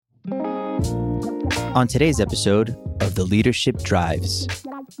On today's episode of The Leadership Drives.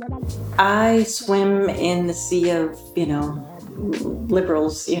 I swim in the sea of,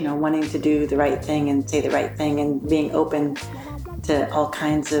 liberals, wanting to do the right thing and say the right thing and being open to all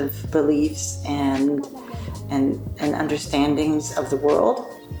kinds of beliefs and understandings of the world.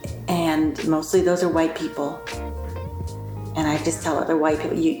 And mostly those are white people. And I just tell other white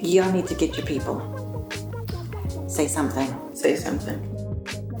people, you all need to get your people. Say something.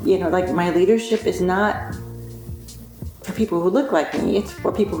 Like my leadership is not for people who look like me, it's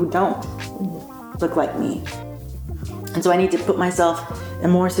for people who don't look like me. And so I need to put myself in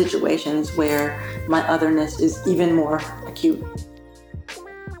more situations where my otherness is even more acute.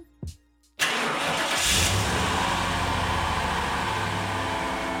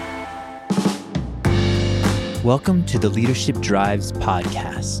 Welcome to the Leadership Drives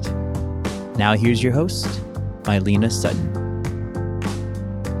podcast. Now here's your host, Mylena Sutton.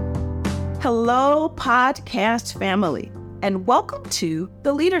 Hello, podcast family, and welcome to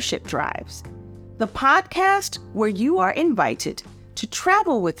the Leadership Drives, the podcast where you are invited to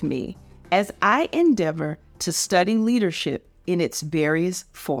travel with me as I endeavor to study leadership in its various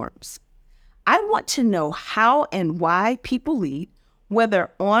forms. I want to know how and why people lead, whether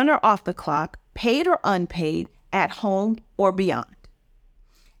on or off the clock, paid or unpaid, at home or beyond.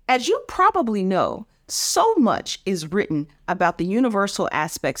 As you probably know, so much is written about the universal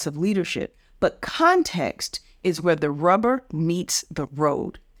aspects of leadership, but context is where the rubber meets the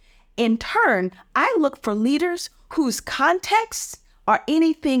road. In turn, I look for leaders whose contexts are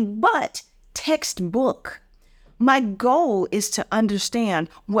anything but textbook. My goal is to understand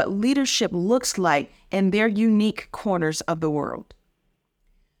what leadership looks like in their unique corners of the world.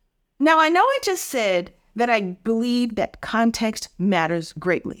 Now, I know I just said that I believe that context matters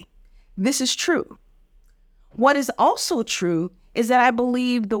greatly. This is true. What is also true is that I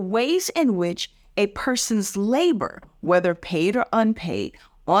believe the ways in which a person's labor, whether paid or unpaid,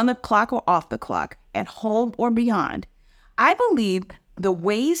 on the clock or off the clock, at home or beyond, I believe the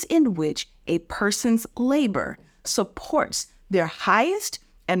ways in which a person's labor supports their highest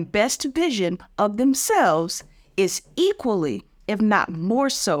and best vision of themselves is equally, if not more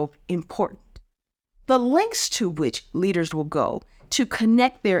so, important. The lengths to which leaders will go to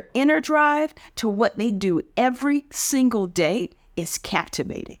connect their inner drive to what they do every single day is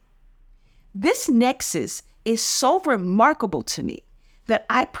captivating. This nexus is so remarkable to me that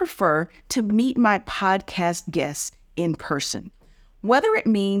I prefer to meet my podcast guests in person. Whether it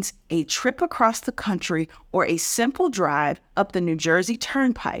means a trip across the country or a simple drive up the New Jersey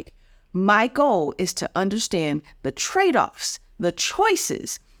Turnpike, my goal is to understand the trade-offs, the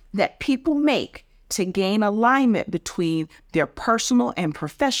choices that people make to gain alignment between their personal and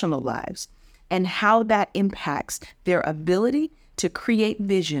professional lives, and how that impacts their ability to create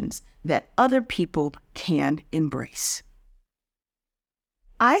visions that other people can embrace.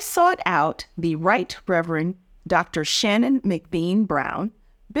 I sought out the Right Reverend Dr. Shannon-MacVean Brown,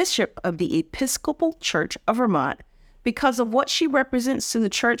 Bishop of the Episcopal Church of Vermont, because of what she represents to the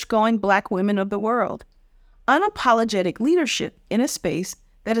church-going Black women of the world. Unapologetic leadership in a space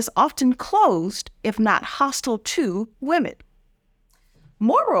that is often closed, if not hostile to, women.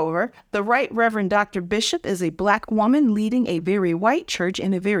 Moreover, the Right Reverend Dr. Bishop is a Black woman leading a very white church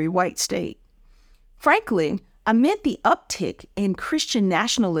in a very white state. Frankly, amid the uptick in Christian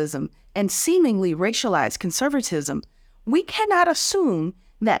nationalism and seemingly racialized conservatism, we cannot assume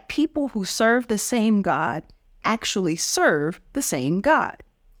that people who serve the same God actually serve the same God.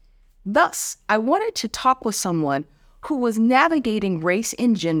 Thus, I wanted to talk with someone who was navigating race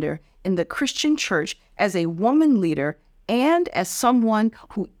and gender in the Christian church as a woman leader and as someone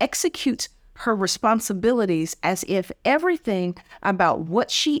who executes her responsibilities as if everything about what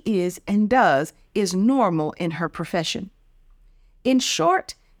she is and does is normal in her profession. In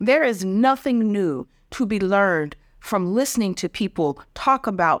short, there is nothing new to be learned from listening to people talk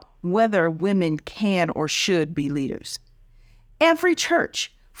about whether women can or should be leaders. Every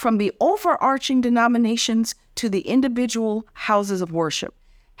church, from the overarching denominations to the individual houses of worship,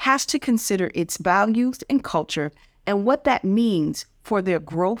 has to consider its values and culture and what that means for their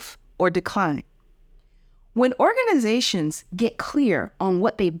growth or decline. When organizations get clear on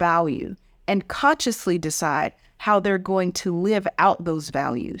what they value and consciously decide how they're going to live out those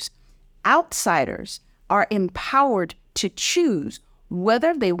values, outsiders are empowered to choose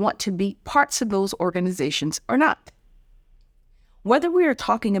whether they want to be parts of those organizations or not. Whether we are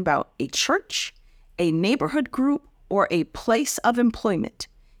talking about a church, a neighborhood group, or a place of employment,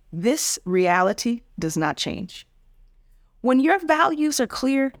 this reality does not change. When your values are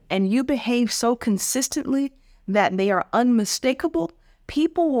clear and you behave so consistently that they are unmistakable,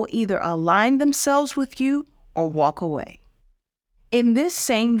 people will either align themselves with you or walk away. In this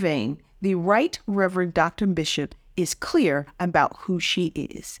same vein, the Right Reverend Dr. Bishop is clear about who she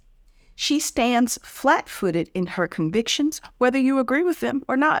is. She stands flat-footed in her convictions, whether you agree with them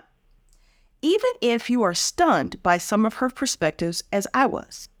or not, even if you are stunned by some of her perspectives, as I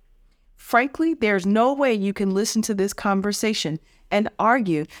was. Frankly, there's no way you can listen to this conversation and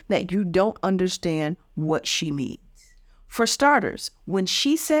argue that you don't understand what she means. For starters, when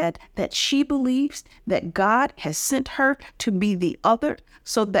she said that she believes that God has sent her to be the other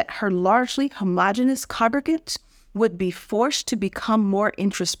so that her largely homogeneous congregants would be forced to become more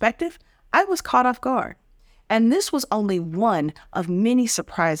introspective, I was caught off guard. And this was only one of many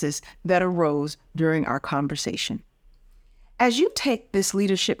surprises that arose during our conversation. As you take this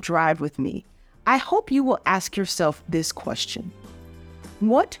leadership drive with me, I hope you will ask yourself this question.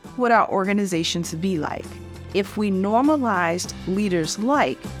 What would our organizations be like if we normalized leaders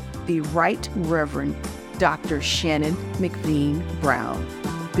like the Right Reverend Dr. Shannon-MacVean Brown,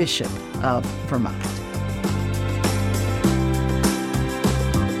 Bishop of Vermont?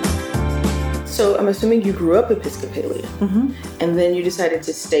 So I'm assuming you grew up Episcopalian, and then you decided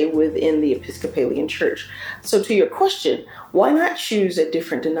to stay within the Episcopalian Church. So to your question, why not choose a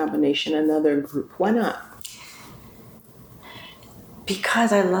different denomination, another group? Why not?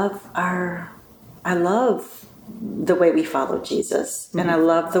 Because I love the way we follow Jesus, and I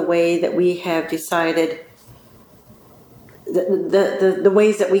love the way that we have decided the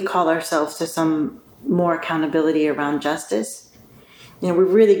ways that we call ourselves to some more accountability around justice. You know, we're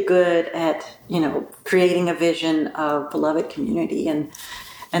really good at, creating a vision of beloved community and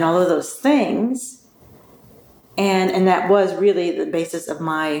all of those things. And that was really the basis of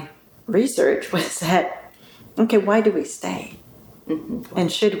my research, was that, okay, why do we stay?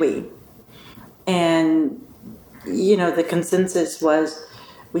 And should we? And, the consensus was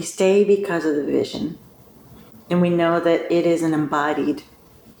we stay because of the vision. And we know that it is an embodied,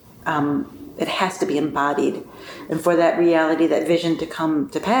 it has to be embodied. And for that reality, that vision to come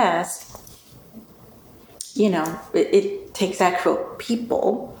to pass, it takes actual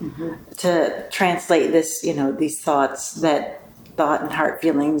people to translate this, these thought and heart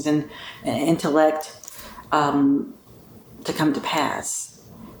feelings and intellect to come to pass.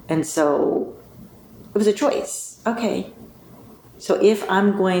 And so it was a choice. Okay. So if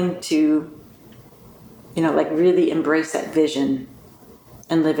I'm going to, really embrace that vision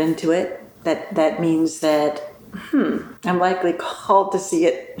and live into it, that means that I'm likely called to see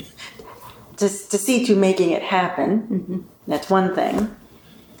it, to see to making it happen. That's one thing.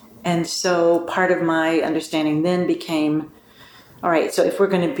 And so part of my understanding then became, all right, so if we're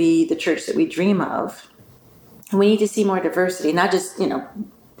going to be the church that we dream of, we need to see more diversity, not just,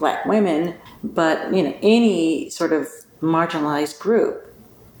 Black women, but, any sort of marginalized group.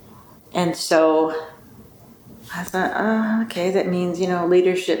 And so I thought, okay, that means,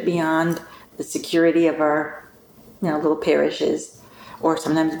 leadership beyond the security of our, little parishes, or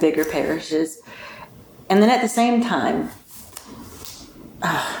sometimes bigger parishes. And then at the same time,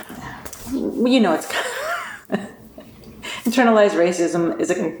 it's internalized racism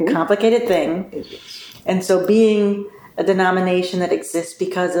is a complicated thing. And so being a denomination that exists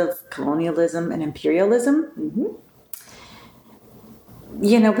because of colonialism and imperialism,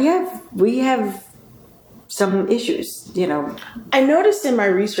 we have some issues, I noticed in my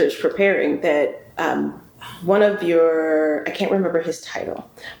research preparing that one of your, I can't remember his title,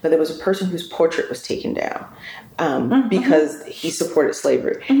 but there was a person whose portrait was taken down because he supported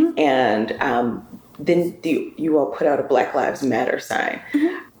slavery. And then you all put out a Black Lives Matter sign.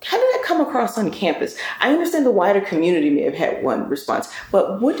 How did that come across on campus? I understand the wider community may have had one response,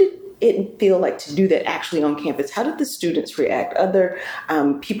 but what did it feel like to do that actually on campus? How did the students react? Other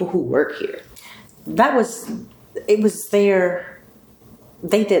people who work here? It was their,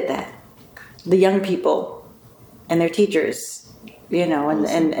 they did that. The young people and their teachers,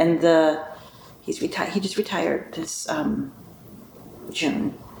 and he just retired this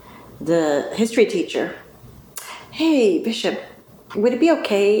June. The history teacher, hey, Bishop, would it be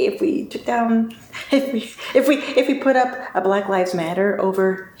okay if we took down, if we put up a Black Lives Matter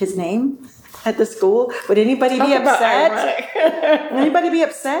over his name at the school? Would anybody be upset? Anybody be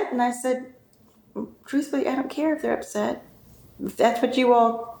upset? And I said, truthfully, I don't care if they're upset. If that's what you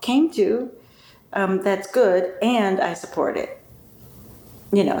all came to, that's good, and I support it.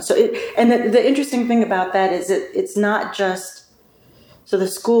 So the interesting thing about that is it's not just, so the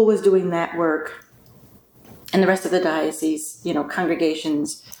school was doing that work, and the rest of the diocese,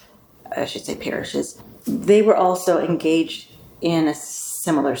 congregations, I should say parishes, they were also engaged in a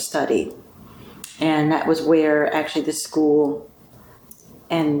similar study. And that was where actually the school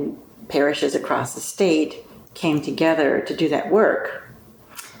and parishes across the state came together to do that work,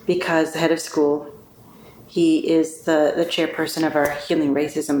 because the head of school, he is the chairperson of our Healing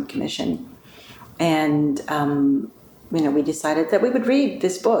Racism Commission. And, we decided that we would read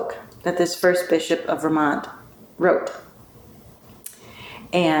this book that this first bishop of Vermont wrote.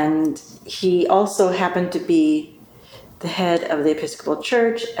 And he also happened to be the head of the Episcopal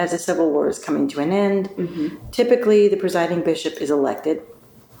Church as the Civil War is coming to an end. Mm-hmm. Typically, the presiding bishop is elected.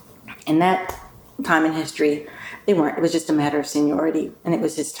 In that time in history, they weren't. It was just a matter of seniority, and it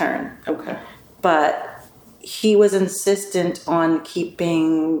was his turn. Okay. But he was insistent on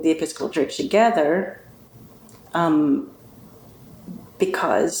keeping the Episcopal Church together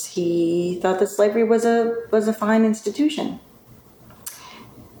because he thought that slavery was a fine institution.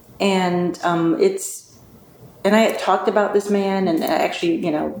 And and I had talked about this man, and actually,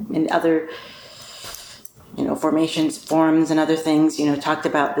 in other, forums and other things, talked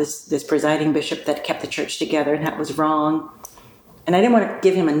about this presiding bishop that kept the church together, and that was wrong. And I didn't want to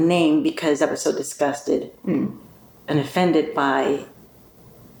give him a name because I was so disgusted and offended by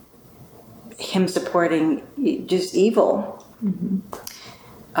him supporting just evil. Mm-hmm.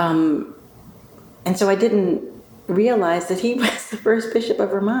 And so I didn't realize that he was the first bishop of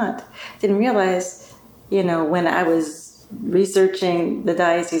Vermont. Didn't realize, when I was researching the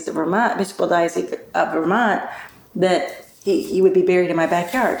Diocese of Vermont, Episcopal Diocese of Vermont, that he would be buried in my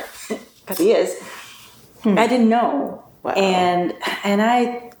backyard, because he is. I didn't know. Wow. And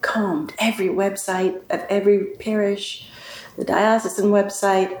I combed every website of every parish, the diocesan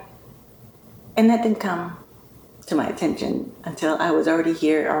website, and that didn't come to my attention until I was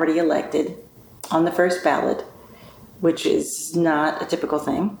already elected on the first ballot, which is not a typical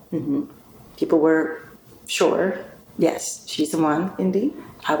thing. Mm-hmm. People were sure, yes, she's the one. Indeed.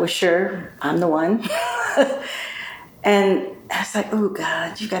 I was sure I'm the one. And I was like, oh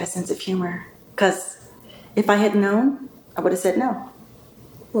God, you've got a sense of humor. Because if I had known, I would have said no.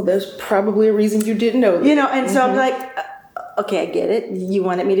 Well, there's probably a reason you didn't know that. And so I'm like, okay, I get it. You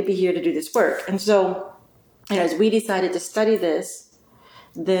wanted me to be here to do this work. And so, as we decided to study this,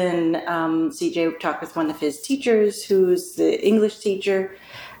 then CJ talked with one of his teachers, who's the English teacher.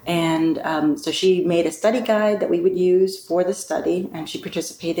 And so she made a study guide that we would use for the study, and she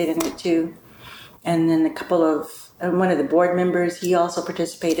participated in it too. And then one of the board members, he also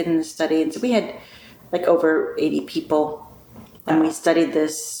participated in the study. And so we had like over 80 people, and we studied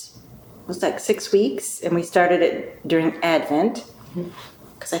this, it was like 6 weeks, and we started it during Advent,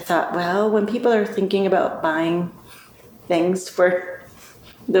 because I thought, well, when people are thinking about buying things for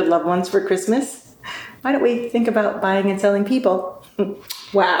their loved ones for Christmas, why don't we think about buying and selling people?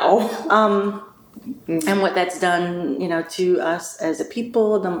 Wow. And what that's done, to us as a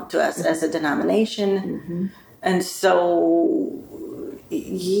people, to us as a denomination. Mm-hmm. And so,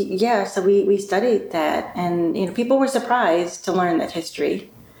 so we studied that. And, people were surprised to learn that history,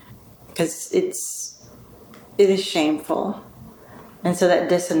 because it is shameful. And so that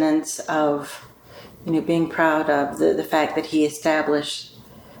dissonance of, being proud of the fact that he established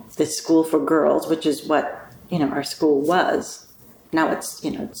this school for girls, which is what, our school was. Now it's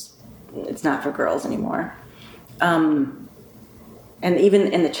it's not for girls anymore. And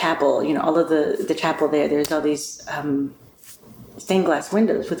even in the chapel, all of the chapel there's all these stained glass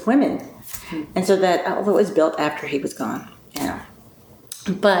windows with women. Mm-hmm. And so that, although it was built after he was gone,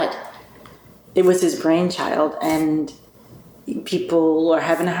 but it was his brainchild, and people are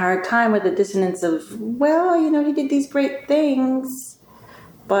having a hard time with the dissonance of, well, he did these great things,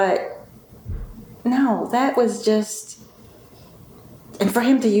 but no, that was just, and for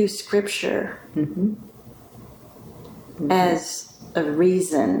him to use scripture as a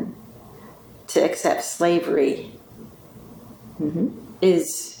reason to accept slavery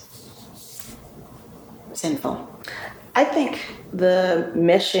is sinful. I think the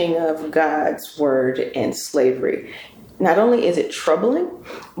meshing of God's word and slavery, not only is it troubling,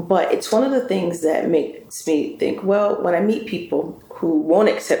 but it's one of the things that makes me think, well, when I meet people who won't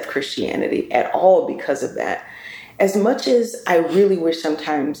accept Christianity at all because of that, as much as I really wish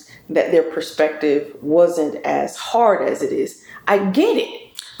sometimes that their perspective wasn't as hard as it is, I get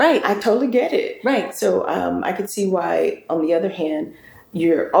it. Right. I totally get it. Right. So I could see why, on the other hand,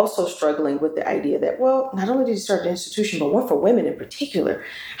 you're also struggling with the idea that, well, not only did you start an institution, but one for women in particular.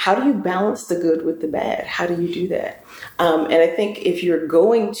 How do you balance the good with the bad? How do you do that? And I think if you're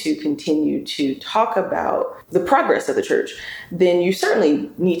going to continue to talk about the progress of the church, then you certainly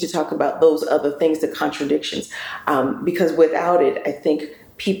need to talk about those other things, the contradictions, because without it, I think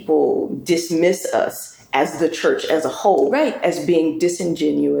people dismiss us as the church as a whole, as being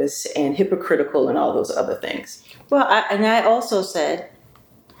disingenuous and hypocritical and all those other things. Well, I also said,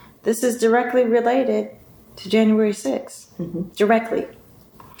 this is directly related to January 6th. Directly.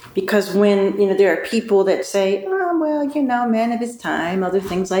 Because when, there are people that say, oh, well, man of his time, other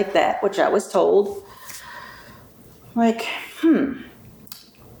things like that, which I was told, like,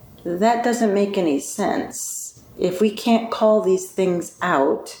 that doesn't make any sense. If we can't call these things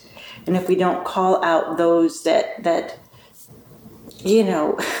out, and if we don't call out those that that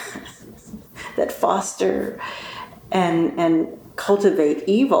foster and cultivate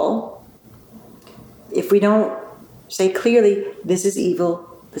evil, if we don't say clearly, this is evil,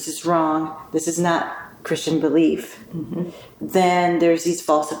 this is wrong, this is not Christian belief, then there's these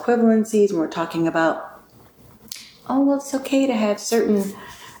false equivalencies, and we're talking about, oh, well, it's okay to have certain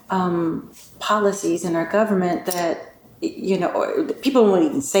policies in our government that, or people won't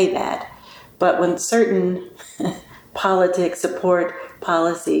even say that, but when certain politics support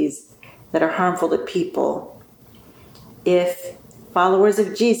policies that are harmful to people, if followers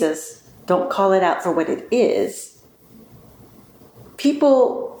of Jesus don't call it out for what it is,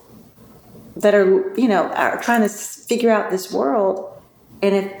 people that are trying to figure out this world,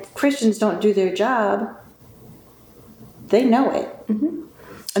 and if Christians don't do their job, they know it.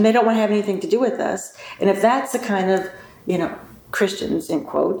 And they don't want to have anything to do with us. And if that's the kind of, Christians, in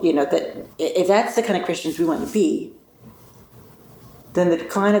quote, that if that's the kind of Christians we want to be, then the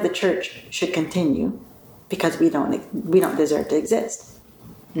decline of the church should continue, because we don't deserve to exist.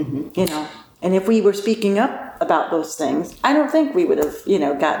 And if we were speaking up about those things, I don't think we would have,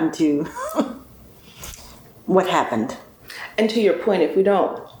 gotten to what happened. And to your point, if we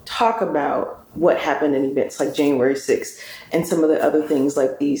don't talk about what happened in events like January 6th and some of the other things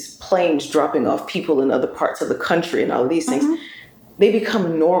like these planes dropping off people in other parts of the country and all of these things, they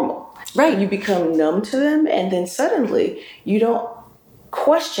become normal. Right. You become numb to them, and then suddenly you don't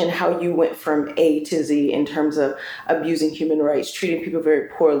question how you went from A to Z in terms of abusing human rights, treating people very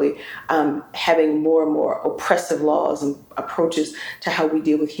poorly, having more and more oppressive laws and approaches to how we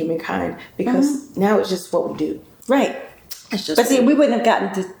deal with humankind, because now it's just what we do. Right. But see, we wouldn't have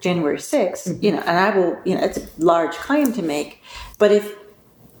gotten to January 6th, and I will, it's a large claim to make, but if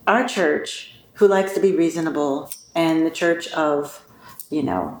our church, who likes to be reasonable, and the church of,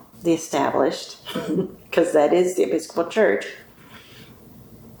 the established, because that is the Episcopal Church,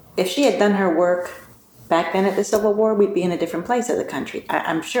 if she had done her work back then at the Civil War, we'd be in a different place as a country.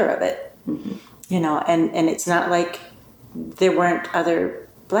 I'm sure of it. And it's not like there weren't other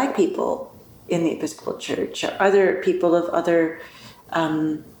Black people in the Episcopal Church, or other people of other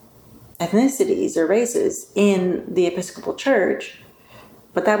ethnicities or races in the Episcopal Church,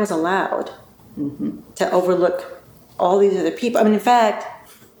 but that was allowed to overlook all these other people. I mean, in fact,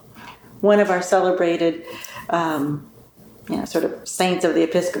 one of our celebrated, sort of saints of the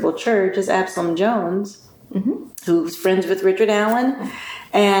Episcopal Church is Absalom Jones, who's friends with Richard Allen,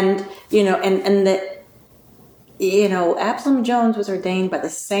 and Absalom Jones was ordained by the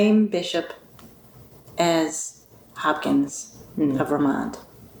same bishop as Hopkins of Vermont.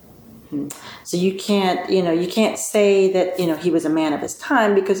 So you can't say that, he was a man of his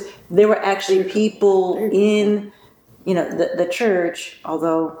time, because there were actually people in, the church,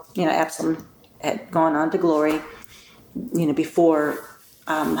 although, Absalom had gone on to glory, before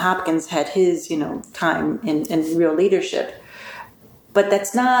Hopkins had his, time in real leadership. But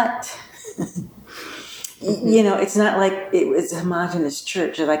that's not... it's not like it was a homogenous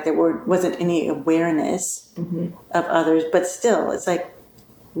church, or like there wasn't any awareness of others, but still, it's like,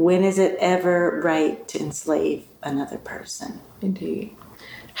 when is it ever right to enslave another person? Indeed.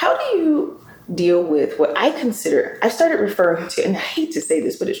 How do you deal with what I started referring to, and I hate to say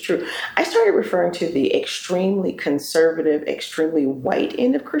this, but it's true, I started referring to the extremely conservative, extremely white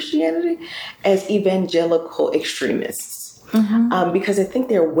end of Christianity as evangelical extremists. Because I think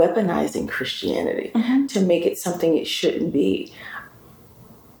they're weaponizing Christianity to make it something it shouldn't be.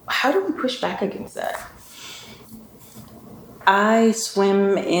 How do we push back against that? I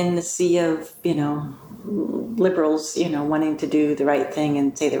swim in the sea of, liberals, wanting to do the right thing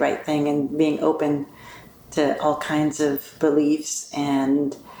and say the right thing and being open to all kinds of beliefs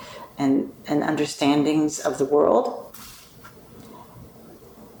and understandings of the world.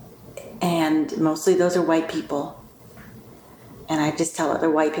 And mostly those are white people. And I just tell other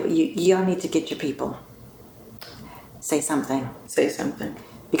white people, y'all need to get your people. Say something. Say something.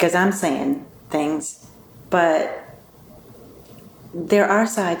 Because I'm saying things, but there are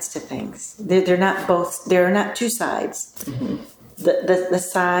sides to things. They're not both. There are not two sides. The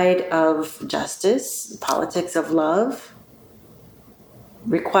side of justice, politics of love,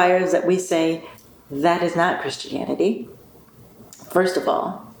 requires that we say that is not Christianity. First of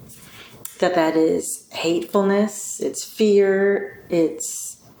all, that is hatefulness, it's fear,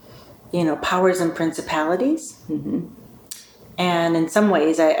 it's powers and principalities. And in some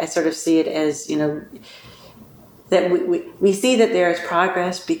ways, I sort of see it as, that we see that there is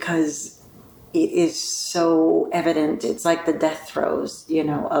progress because it is so evident. It's like the death throes,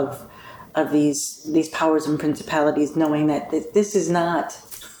 of these powers and principalities, knowing that this is not,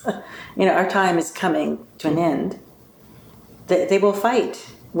 our time is coming to an end. They will fight,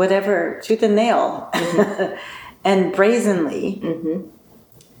 whatever, tooth and nail, and brazenly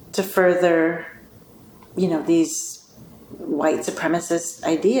to further, these white supremacist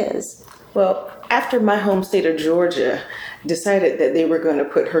ideas. Well, after my home state of Georgia decided that they were going to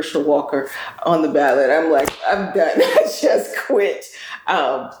put Herschel Walker on the ballot, I'm like, I'm done. I just quit.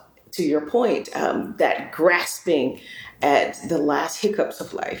 To your point, that grasping at the last hiccups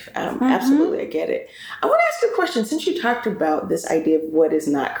of life. Absolutely, I get it. I want to ask you a question. Since you talked about this idea of what is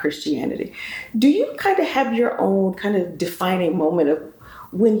not Christianity, do you kind of have your own kind of defining moment of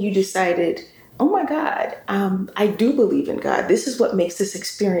when you decided, oh my God, I do believe in God. This is what makes this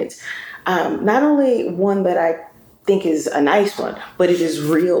experience not only one that I think is a nice one, but it is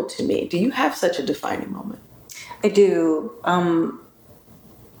real to me. Do you have such a defining moment? I do.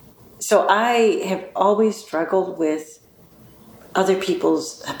 So I have always struggled with other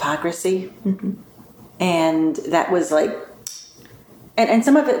people's hypocrisy. And that was like, and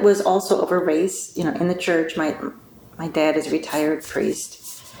some of it was also over race. In the church, my dad is a retired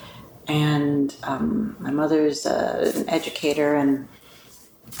priest, and my mother's an educator, and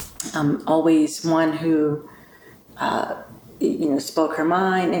always one who spoke her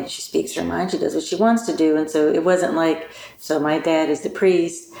mind, and she speaks her mind. She does what she wants to do. And so it wasn't like, so my dad is the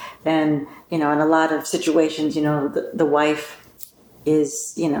priest, and, in a lot of situations, the wife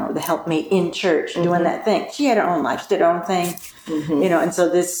is, the helpmate in church doing that thing. She had her own life, she did her own thing, and so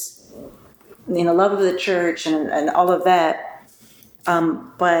this, love of the church and all of that.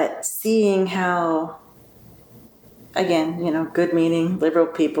 But seeing how, again, good meaning liberal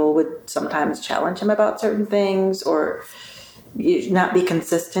people would sometimes challenge him about certain things, or not be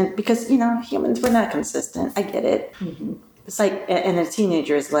consistent, because humans, we're not consistent. I get it. It's like, and a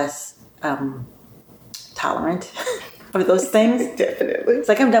teenager is less tolerant of those things. Definitely. It's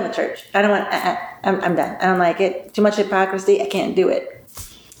like, I'm done with church. I don't want. I'm done. I don't like it. Too much hypocrisy. I can't do it.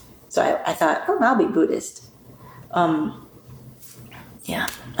 So I thought, I'll be Buddhist. Yeah.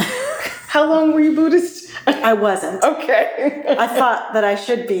 How long were you Buddhist? I wasn't. Okay. I thought that I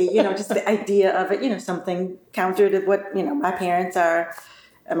should be, just the idea of it, something counter to what, my parents are.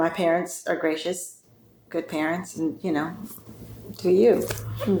 And my parents are gracious, good parents, and, to you.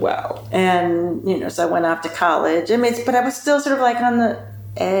 Wow. And, so I went off to college. But I was still sort of like on the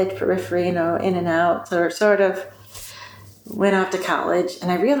edge, periphery, in and out. So sort of went off to college.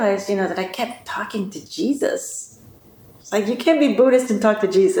 And I realized, that I kept talking to Jesus. Like, you can't be Buddhist and talk to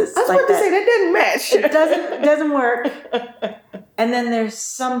Jesus. I was like about to say, that doesn't match. It doesn't work. And then there's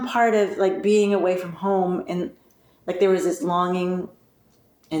some part of, like, being away from home, and, like, there was this longing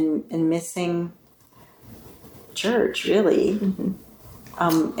and missing church, really.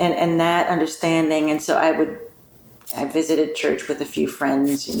 And that understanding. And so I visited church with a few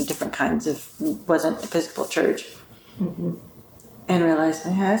friends, different kinds of, wasn't Episcopal church. And realized,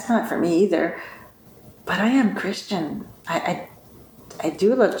 that's not for me either. But I am Christian. I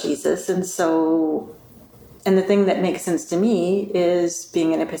do love Jesus, and the thing that makes sense to me is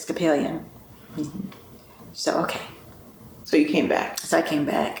being an Episcopalian. So, okay. So you came back. So I came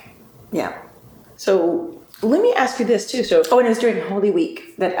back. Yeah. So let me ask you this too. So, and it was during Holy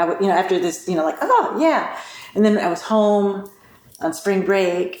Week that I would, after this, like, yeah. And then I was home on spring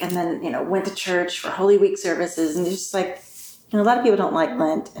break, and then, went to church for Holy Week services, and just like, a lot of people don't like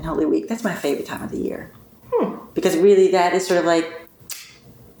Lent and Holy Week. That's my favorite time of the year. Because really that is sort of like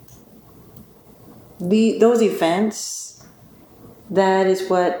those events, that is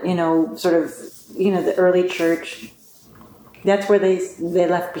what, sort of, the early church, that's where they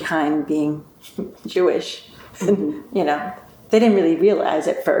left behind being Jewish. And, they didn't really realize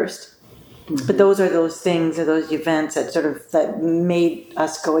at first. But those are those things, or those events that made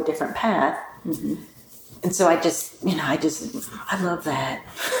us go a different path. And so I love that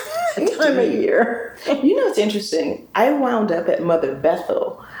time of year. It's interesting. I wound up at Mother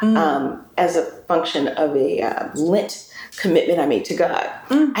Bethel as a function of a Lent commitment I made to God.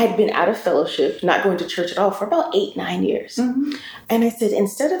 I had been out of fellowship, not going to church at all, for about 8-9 years. And I said,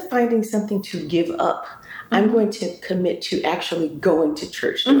 instead of finding something to give up, I'm going to commit to actually going to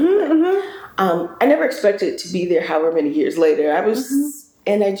church. I never expected to be there however many years later.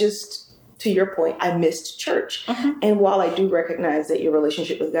 And I just, to your point, I missed church. And while I do recognize that your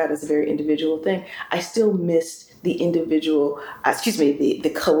relationship with God is a very individual thing, I still missed the individual,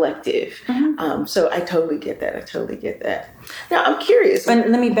 the collective. So I totally get that. Now I'm curious.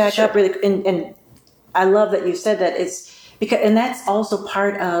 And let me back up really, and I love that you said that. It's because, and that's also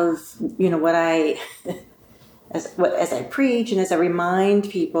part of, what as I preach and as I remind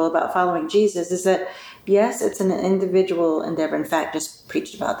people about following Jesus, is that yes, it's an individual endeavor. In fact, just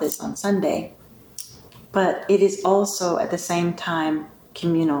preached about this on Sunday, but it is also at the same time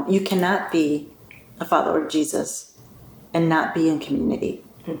communal. You cannot be a follower of Jesus and not be in community.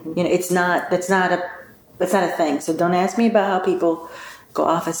 That's not a thing. So don't ask me about how people go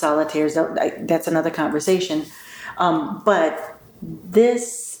off as solitaires. That's another conversation. But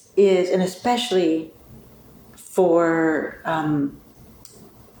this is, and especially for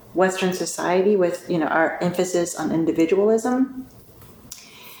Western society with, our emphasis on individualism,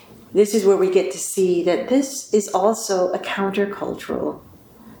 this is where we get to see that this is also a countercultural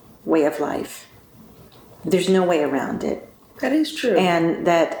way of life. There's no way around it. That is true. And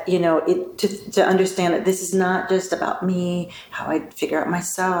that, to understand that this is not just about me, how I figure out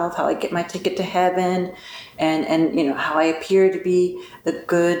myself, how I get my ticket to heaven, and how I appear to be the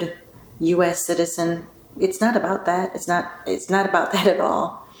good U.S. citizen. It's not about that. It's not about that at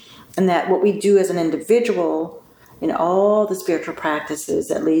all. And that what we do as an individual, all the spiritual practices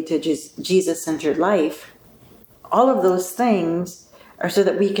that lead to Jesus-centered life, all of those things are so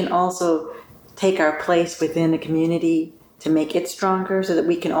that we can also take our place within the community to make it stronger, so that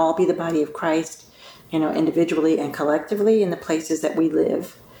we can all be the body of Christ, individually and collectively in the places that we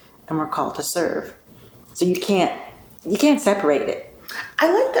live and we're called to serve. So you can't separate it.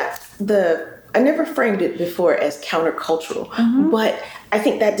 I like that. I never framed it before as countercultural, but I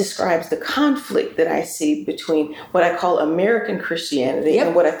think that describes the conflict that I see between what I call American Christianity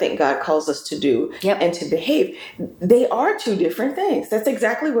and what I think God calls us to do and to behave. They are two different things. That's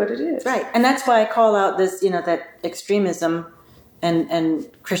exactly what it is. Right. And that's why I call out this, that extremism and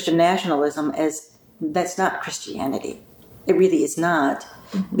Christian nationalism as that's not Christianity. It really is not,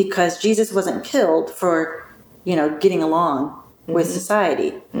 because Jesus wasn't killed for, getting along with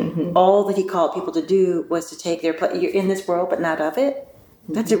society. All that he called people to do was to take their place. You're in this world, but not of it.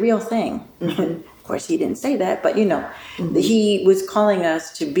 That's a real thing. Of course, he didn't say that, but he was calling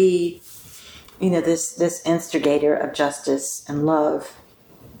us to be, this instigator of justice and love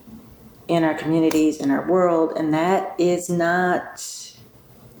in our communities, in our world, and that's not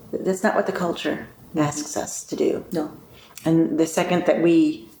what the culture asks us to do. No. And the second that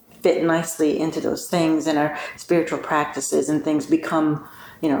we fit nicely into those things, and our spiritual practices and things become,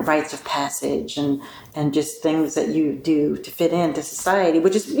 rites of passage and just things that you do to fit into society,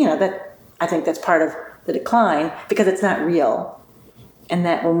 which is, that I think that's part of the decline, because it's not real. And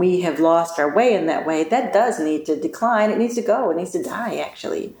that when we have lost our way in that way, that does need to decline. It needs to go. It needs to die,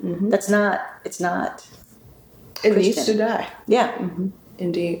 actually. It's not It needs to die. Yeah.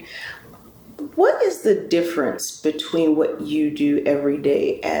 Indeed. What is the difference between what you do every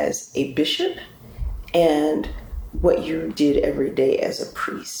day as a bishop and what you did every day as a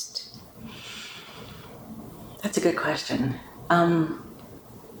priest? That's a good question.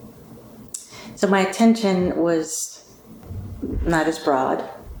 So my attention was not as broad.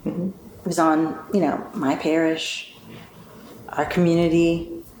 It was on, my parish, our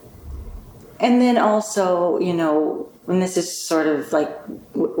community. And then also, and this is sort of like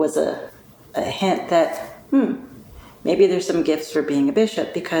was a hint that maybe there's some gifts for being a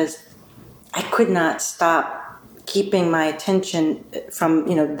bishop, because I could not stop keeping my attention from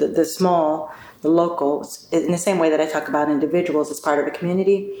the small, the locals, in the same way that I talk about individuals as part of a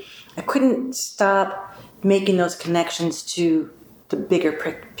community. I couldn't stop making those connections to the bigger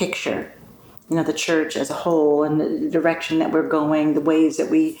picture, the church as a whole, and the direction that we're going, the ways that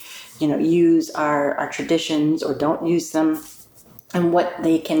we use our traditions or don't use them, and what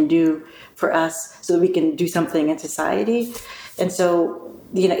they can do for us so that we can do something in society. And so,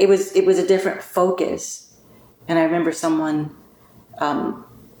 it was a different focus. And I remember someone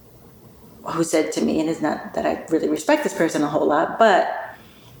who said to me, and it's not that I really respect this person a whole lot, but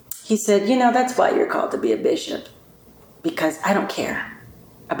he said, that's why you're called to be a bishop, because I don't care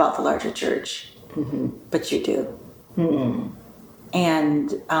about the larger church, but you do.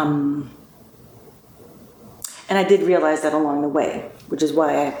 And I did realize that along the way, which is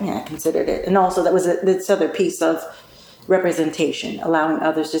why I considered it. And also that was this other piece of representation, allowing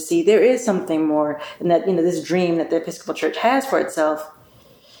others to see there is something more, and that, this dream that the Episcopal Church has for itself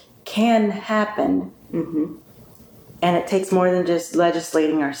can happen. And it takes more than just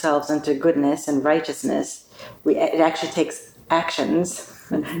legislating ourselves into goodness and righteousness. It actually takes actions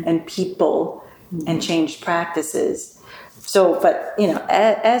and people and changed practices. So, but,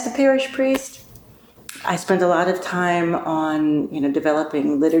 as a parish priest, I spent a lot of time on,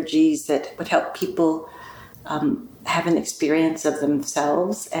 developing liturgies that would help people have an experience of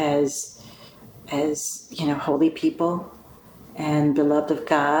themselves as holy people and beloved of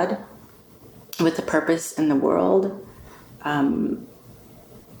God with a purpose in the world, and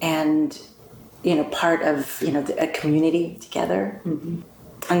part of a community together,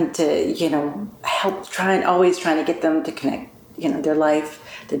 and to help always trying to get them to connect their life,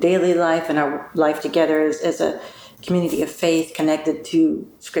 their daily life, and our life together as a community of faith connected to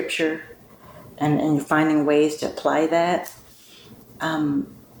Scripture, and finding ways to apply that.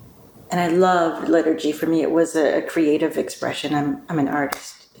 And I loved liturgy. For me, it was a creative expression. I'm an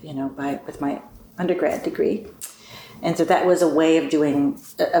artist, with my undergrad degree, and so that was a way of doing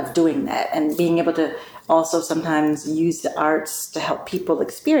that, and being able to also sometimes use the arts to help people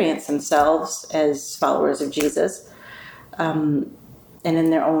experience themselves as followers of Jesus, and in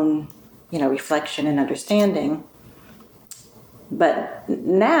their own, reflection and understanding. But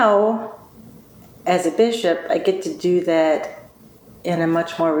now, as a bishop, I get to do that in a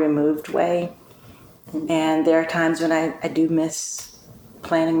much more removed way. And there are times when I do miss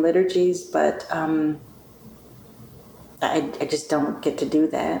planning liturgies, but I just don't get to do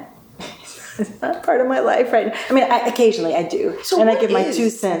that. It's not part of my life right now. I mean, occasionally I do, and I give my 2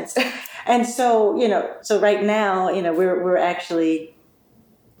 cents. And so, so right now, we're actually,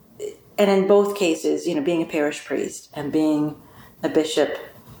 and in both cases, being a parish priest and being a bishop,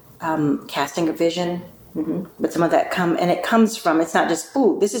 casting a vision. But some of that comes from, it's not just,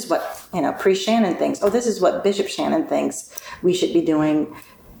 this is what, Priest Shannon thinks. This is what Bishop Shannon thinks we should be doing.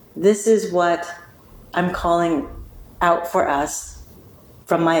 This is what I'm calling out for us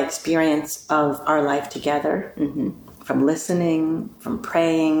from my experience of our life together, from listening, from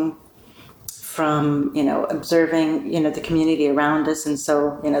praying, from, observing, the community around us. And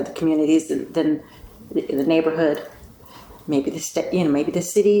so, the communities, then the neighborhood, maybe the state, maybe the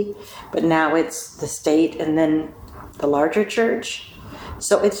city, but now it's the state and then the larger church.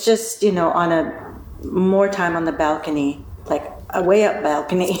 So it's just, on a more time on the balcony, like a way up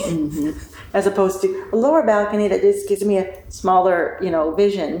balcony, as opposed to a lower balcony that just gives me a smaller,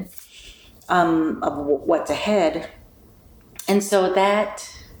 vision of what's ahead. And so that,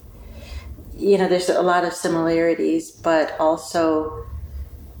 there's a lot of similarities, but also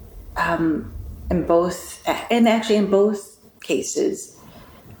in both cases,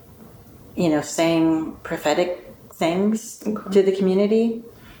 saying prophetic things to the community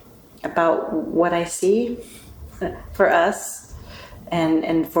about what I see for us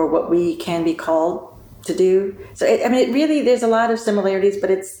and for what we can be called to do. So it really, there's a lot of similarities, but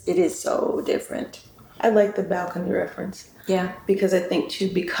it is so different. I like the balcony reference. Yeah. Because I think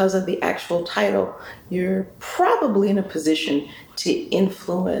too, because of the actual title, you're probably in a position to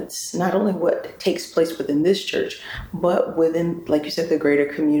influence not only what takes place within this church, but within, like you said, the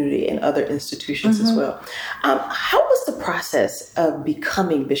greater community and other institutions as well. How was the process of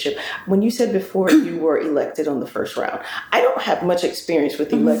becoming bishop? When you said before you were elected on the first round, I don't have much experience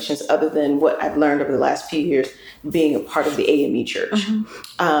with elections other than what I've learned over the last few years being a part of the AME church.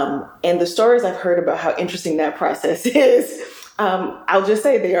 And the stories I've heard about how interesting that process is, I'll just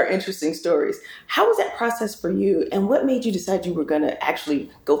say they are interesting stories. How was that process for you, and what made you decide you were going to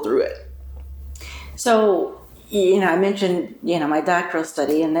actually go through it? So, I mentioned, my doctoral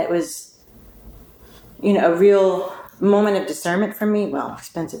study, and that was, a real moment of discernment for me. Well,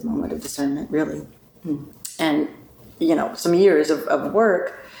 expensive moment of discernment, really. And, some years of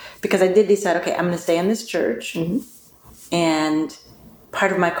work, because I did decide, okay, I'm going to stay in this church. And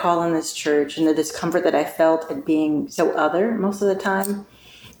part of my call in this church and the discomfort that I felt at being so other most of the time,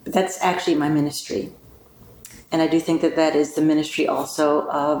 that's actually my ministry. And I do think that is the ministry also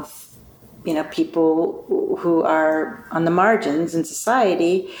of, people who are on the margins in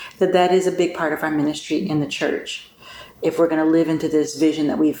society, that is a big part of our ministry in the church. If we're going to live into this vision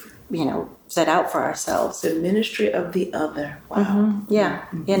that we've, set out for ourselves. The ministry of the other. Wow. Yeah.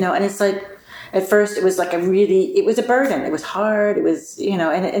 And it's like, at first, it was like it was a burden. It was hard. It was,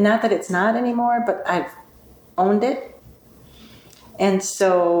 and not that it's not anymore, but I've owned it. And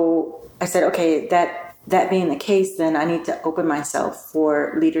so I said, okay, that being the case, then I need to open myself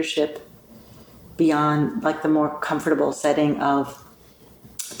for leadership beyond like the more comfortable setting of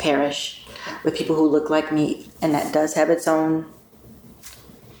parish with people who look like me. And that does have its own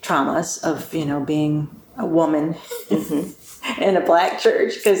traumas of, being a woman in a Black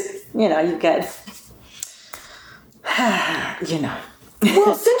church, because you've got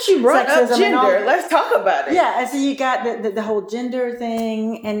Well, since you brought up gender, let's talk about it. Yeah, and so you got the whole gender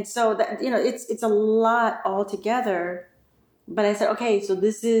thing, and so that it's a lot altogether but I said, okay, so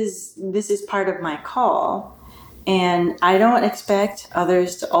this is part of my call, and I don't expect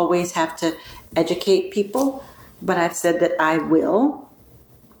others to always have to educate people, but I've said that I will,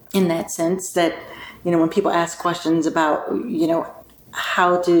 in that sense that, when people ask questions about,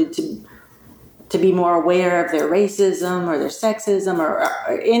 how to be more aware of their racism or their sexism or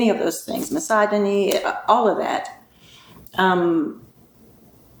any of those things, misogyny, all of that.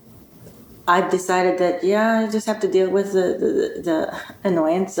 I've decided that, I just have to deal with the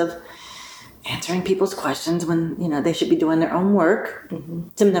annoyance of answering people's questions when, they should be doing their own work. Mm-hmm.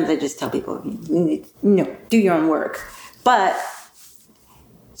 Sometimes I just tell people, do your own work. But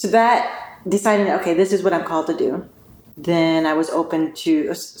so that deciding, okay, this is what I'm called to do. Then I was open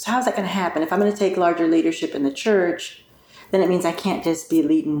to, so how's that going to happen? If I'm going to take larger leadership in the church, then it means I can't just be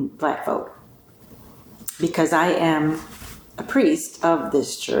leading Black folk, because I am a priest of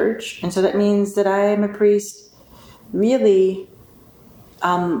this church. And so that means that I am a priest really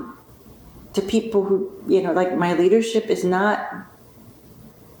to people who, like, my leadership is not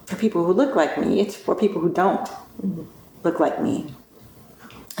for people who look like me. It's for people who don't look like me.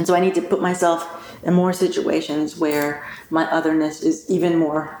 And so I need to put myself in more situations where my otherness is even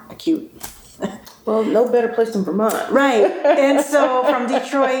more acute. Well, no better place than Vermont. Right. And so from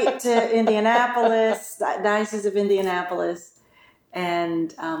Detroit to Indianapolis, Diocese of Indianapolis,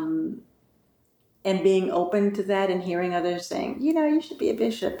 and being open to that and hearing others saying, you should be a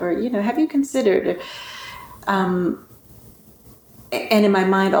bishop, or, have you considered? And in my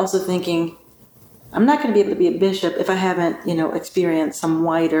mind also thinking, I'm not going to be able to be a bishop if I haven't, experienced some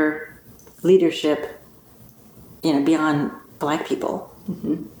wider leadership, beyond Black people.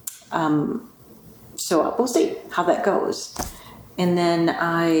 Mm-hmm. So we'll see how that goes. And then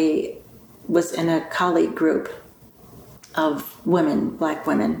I was in a colleague group of women, Black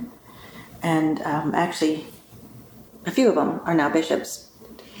women, and actually a few of them are now bishops.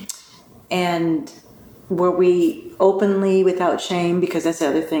 And were we openly, without shame, because that's the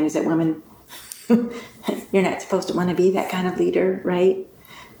other thing, is that women, you're not supposed to want to be that kind of leader, right?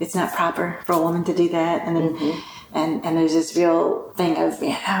 It's not proper for a woman to do that. And then, mm-hmm. and there's this real thing of,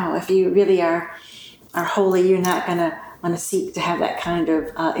 if you really are holy, you're not going to want to seek to have that kind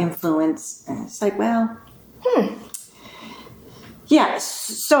of influence. And it's like, well, yeah.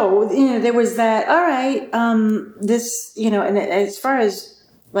 So, there was that, all right, this, and as far as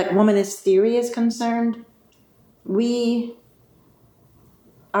like womanist theory is concerned, we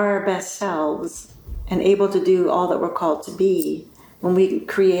are our best selves and able to do all that we're called to be when we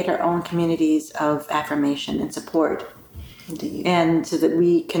create our own communities of affirmation and support. Indeed. And so that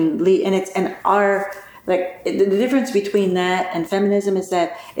we can lead, the difference between that and feminism is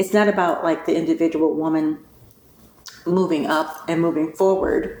that it's not about like the individual woman moving up and moving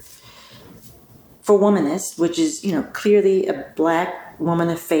forward. For womanists, which is, clearly a Black woman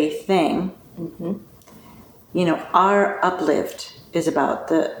of faith thing, mm-hmm. Our uplift is about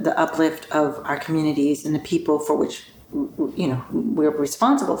the uplift of our communities and the people for which, we're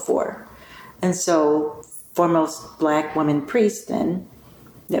responsible for. And so for most Black women priests, then,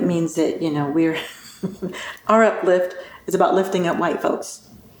 that means that, we're, our uplift is about lifting up white folks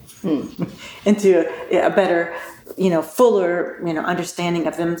into a better, fuller, understanding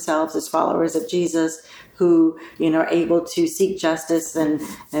of themselves as followers of Jesus, who, are able to seek justice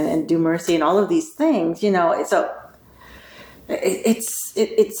and do mercy and all of these things, so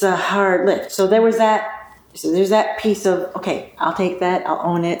it's a hard lift. So there was that. So there's that piece of, okay, I'll take that, I'll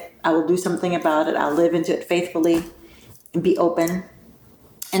own it, I will do something about it, I'll live into it faithfully and be open.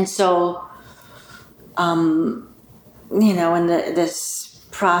 And so, in this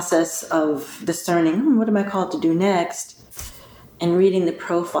process of discerning, what am I called to do next, and reading the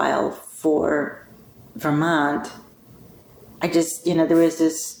profile for Vermont, I just, there was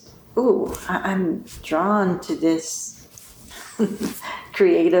this, I'm drawn to this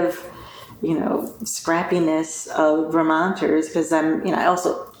creative, scrappiness of Vermonters, because I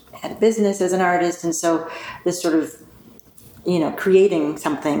also had a business as an artist, and so this sort of, creating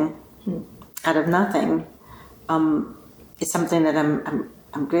something out of nothing is something that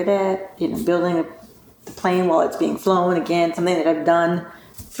I'm good at. Building the plane while it's being flown, again, something that I've done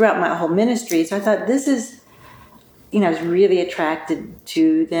throughout my whole ministry. So I thought this is, I was really attracted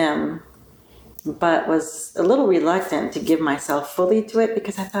to them, but was a little reluctant to give myself fully to it,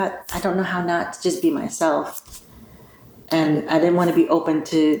 because I thought, I don't know how not to just be myself. And I didn't want to be open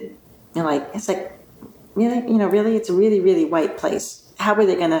to, it's like, really, it's a really, really white place. How are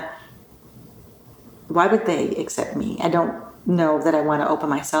they why would they accept me? I don't know that I want to open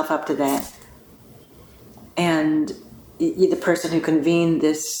myself up to that. And the person who convened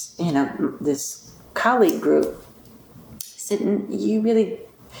this, this colleague group you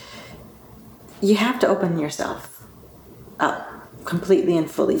have to open yourself up completely and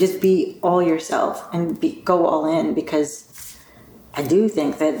fully. Just be all yourself and go all in, because I do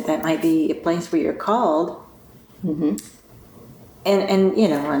think that might be a place where you're called. Mm-hmm.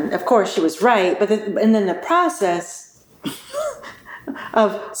 And of course she was right, and then the process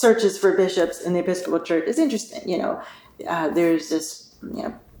of searches for bishops in the Episcopal Church is interesting. There's this,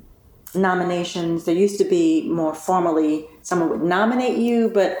 nominations. There used to be more formally, someone would nominate you,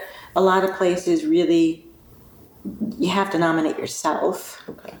 but a lot of places really, you have to nominate yourself.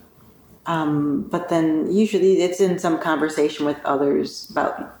 Okay. But then usually it's in some conversation with others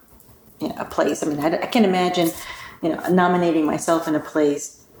about a place. I mean, I can imagine, nominating myself in a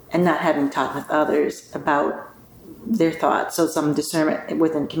place and not having talked with others about their thoughts. So some discernment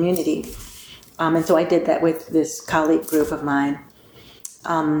within community. And so I did that with this colleague group of mine.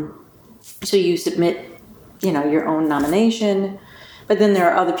 So you submit, your own nomination, but then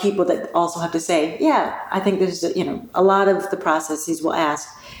there are other people that also have to say, yeah, I think there's, a lot of the processes will ask,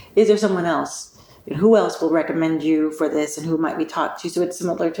 is there someone else? Who else will recommend you for this, and who might we talk to? So it's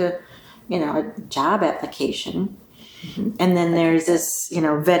similar to, a job application. Mm-hmm. And then there's this,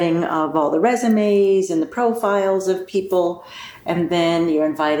 vetting of all the resumes and the profiles of people. And then you're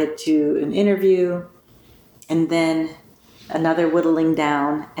invited to an interview, and then another whittling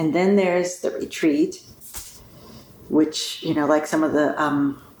down. And then there's the retreat, which, like some of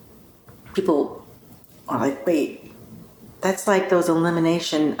the people are like, wait, that's like those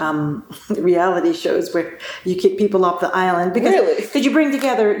elimination reality shows where you kick people off the island. Because you bring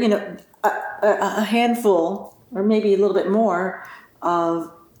together, a handful or maybe a little bit more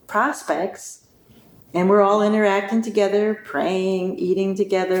of prospects, and we're all interacting together, praying, eating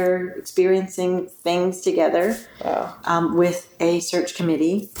together, experiencing things together. Wow. With a search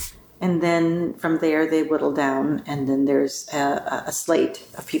committee. And then from there they whittle down, and then there's a slate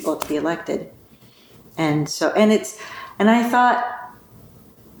of people to be elected. And I thought,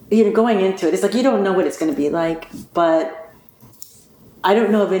 going into it, it's like you don't know what it's going to be like, but I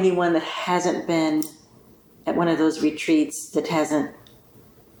don't know of anyone that hasn't been at one of those retreats that hasn't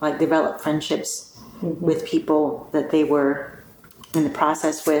developed friendships mm-hmm. with people that they were in the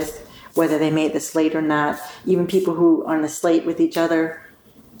process with, whether they made the slate or not. Even people who are on the slate with each other,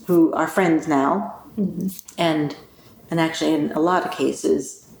 who are friends now, mm-hmm. and actually in a lot of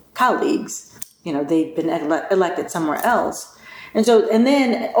cases, colleagues. They've been elected somewhere else, and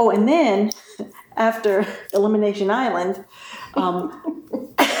then after Elimination Island,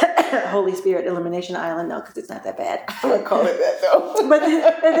 Holy Spirit Elimination Island. No, because it's not that bad. I'm gonna call it that though. But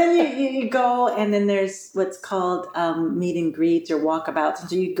then you go, and then there's what's called meet and greets or walkabouts, and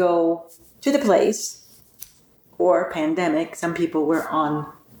so you go to the place. Or pandemic, some people were on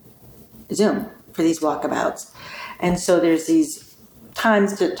Zoom for these walkabouts. And so there's these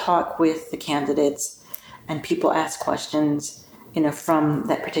times to talk with the candidates, and people ask questions, from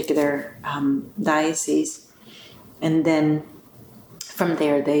that particular diocese. And then from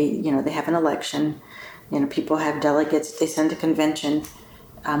there, they have an election. People have delegates they send to convention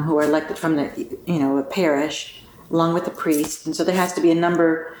who are elected from the, a parish along with the priest. And so there has to be a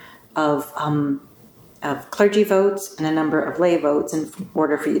number of clergy votes and a number of lay votes in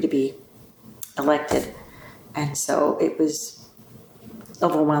order for you to be elected. And so it was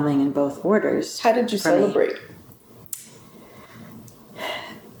overwhelming in both orders. How did you celebrate?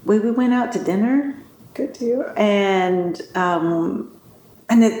 We went out to dinner. Good to you. And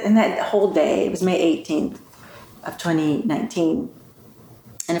that whole day, it was May 18th of 2019.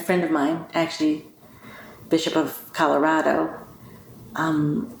 And a friend of mine, actually Bishop of Colorado,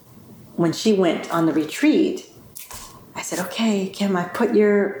 when she went on the retreat, I said, okay, Kim, I put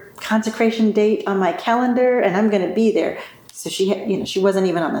your consecration date on my calendar and I'm going to be there. So she had, she wasn't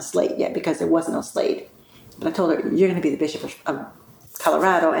even on the slate yet because there was no slate. But I told her, you're going to be the Bishop of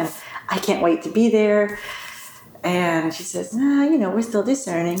Colorado and I can't wait to be there. And she says, we're still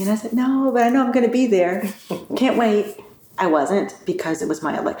discerning. And I said, no, but I know I'm going to be there. Can't wait. I wasn't, because it was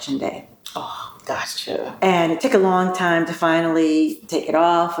my election day. Oh, gotcha. And it took a long time to finally take it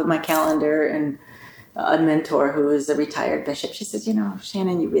off of my calendar. And a mentor who is a retired bishop, she says,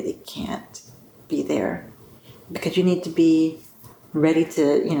 Shannon, you really can't be there because you need to be ready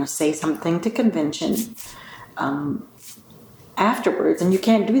to, say something to convention afterwards. And you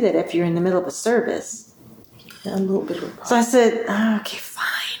can't do that if you're in the middle of a service. Yeah, a little bit of a problem. So I said, okay, fine.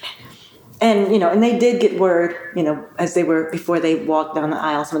 And, and they did get word, as they were, before they walked down the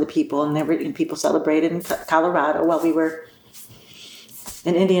aisle, some of the people, and there were people celebrated in Colorado while we were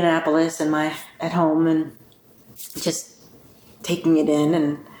in Indianapolis and at home and just taking it in.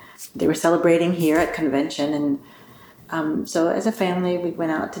 And they were celebrating here at convention. So as a family, we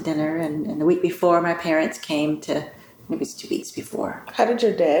went out to dinner, and the week before, my parents came to, maybe it's 2 weeks before. How did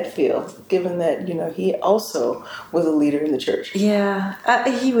your dad feel, given that, he also was a leader in the church? Yeah,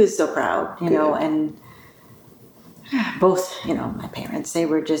 he was so proud, Good. And both, my parents, they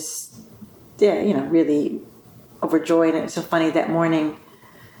were just, really overjoyed. And it's so funny, that morning,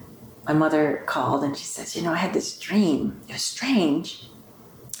 my mother called and she says, I had this dream. It was strange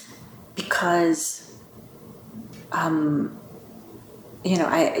because,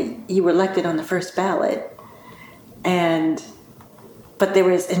 you were elected on the first ballot, and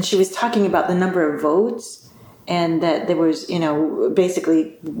she was talking about the number of votes, and that there was,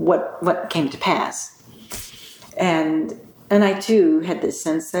 basically what came to pass, and I too had this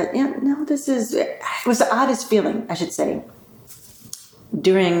sense that it was the oddest feeling, I should say,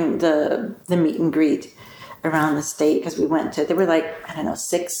 during the meet and greet around the state, because there were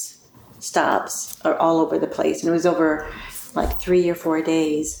 6 stops all over the place, and it was over 3 or 4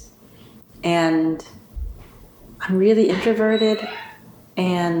 days. And I'm really introverted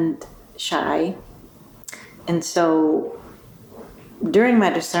and shy, and so during my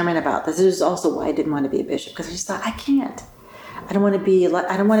discernment about this is also why I didn't want to be a bishop, because I just thought, I don't want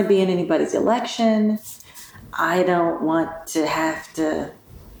to be in anybody's election. I don't want to have to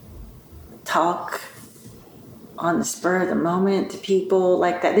talk on the spur of the moment to people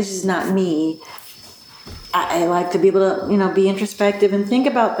like that. This is not me. I like to be able to, be introspective and think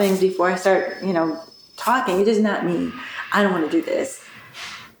about things before I start, talking. It is not me. I don't want to do this.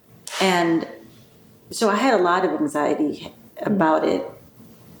 And so I had a lot of anxiety about it.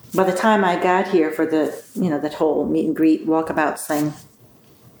 By the time I got here for that whole meet and greet walkabouts thing,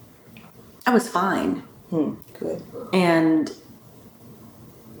 I was fine. Good. And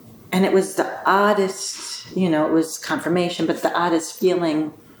it was the oddest, it was confirmation, but the oddest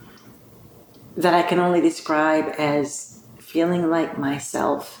feeling that I can only describe as feeling like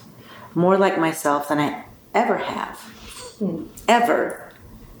myself, more like myself than I ever have, ever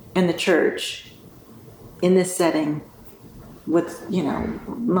in the church, in this setting with,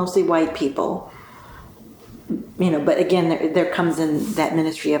 mostly white people, but again, there comes in that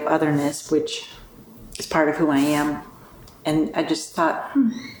ministry of otherness, which is part of who I am. And I just thought,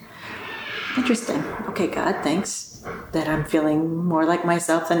 interesting. Okay, God, thanks that I'm feeling more like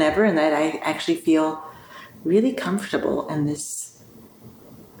myself than ever, and that I actually feel really comfortable in this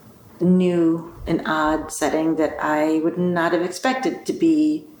new and odd setting that I would not have expected to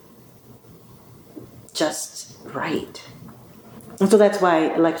be just right. And so that's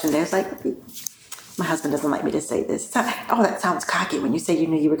why election day, it's my husband doesn't like me to say this. That sounds cocky when you say you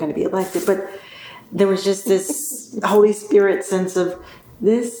knew you were going to be elected, but there was just this Holy Spirit sense of,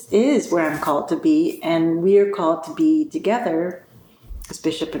 this is where I'm called to be, and we are called to be together as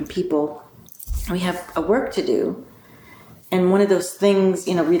bishop and people. We have a work to do. And one of those things,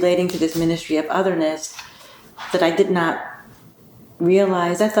 relating to this ministry of otherness that I did not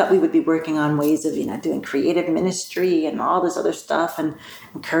realize, I thought we would be working on ways of, doing creative ministry and all this other stuff, and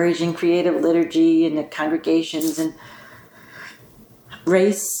encouraging creative liturgy in the congregations, and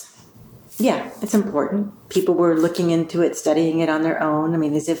race. Yeah, it's important. People were looking into it, studying it on their own.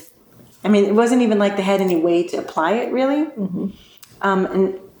 It wasn't even like they had any way to apply it, really.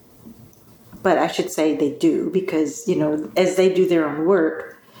 Mm-hmm. But I should say they do, because, as they do their own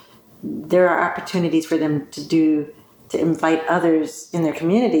work, there are opportunities for them to invite others in their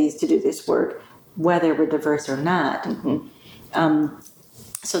communities to do this work, whether we're diverse or not. Mm-hmm.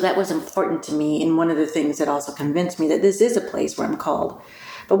 So that was important to me, and one of the things that also convinced me that this is a place where I'm called.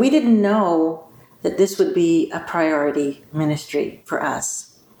 But we didn't know that this would be a priority ministry for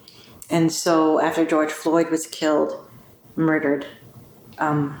us. And so after George Floyd was killed, murdered,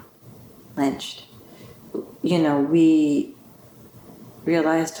 lynched, we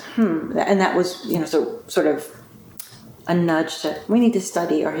realized, and that was, so sort of a nudge to, we need to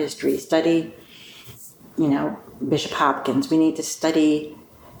study our history, study, Bishop Hopkins. We need to study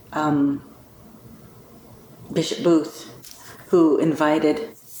Bishop Booth, who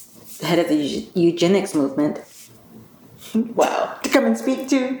invited the head of the eugenics movement, to come and speak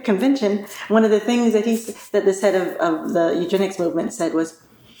to convention. One of the things that this head of the eugenics movement said was,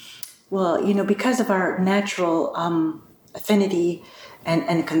 well, because of our natural affinity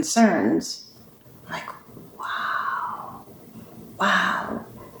and concerns, like, wow.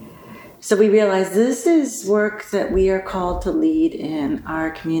 So we realized this is work that we are called to lead in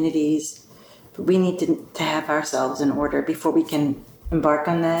our communities, but we need to have ourselves in order before we can embark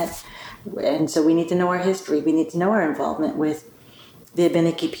on that. And so we need to know our history. We need to know our involvement with the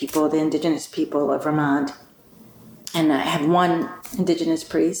Abenaki people, the indigenous people of Vermont. And I have one indigenous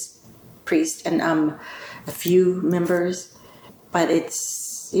priest, and a few members, but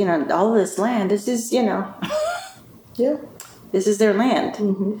it's, all this land, this is, Yeah. this is their land.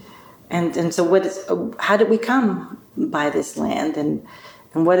 Mm-hmm. And so how did we come by this land, and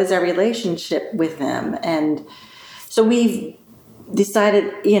what is our relationship with them? And so we've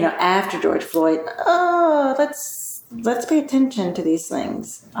decided, after George Floyd, let's pay attention to these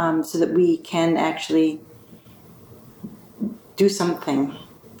things, so that we can actually do something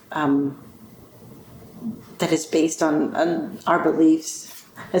that is based on our beliefs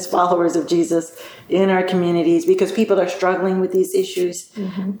as followers of Jesus in our communities, because people are struggling with these issues,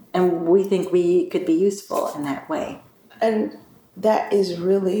 and we think we could be useful in that way. And that is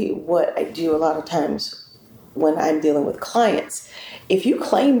really what I do a lot of times when I'm dealing with clients. If you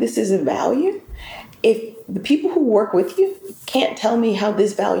claim this is a value, if the people who work with you can't tell me how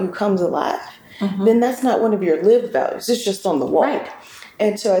this value comes alive, then that's not one of your lived values. It's just on the wall. Right.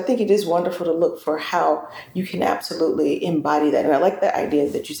 And so I think it is wonderful to look for how you can absolutely embody that. And I like that idea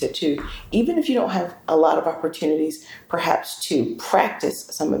that you said too, even if you don't have a lot of opportunities perhaps to practice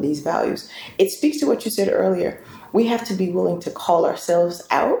some of these values, it speaks to what you said earlier. We have to be willing to call ourselves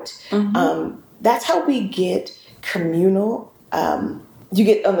out. That's how we get communal. You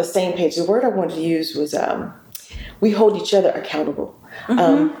get on the same page. The word I wanted to use was we hold each other accountable.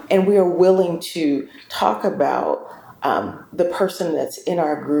 And we are willing to talk about the person that's in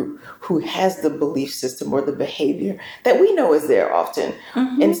our group who has the belief system or the behavior that we know is there often,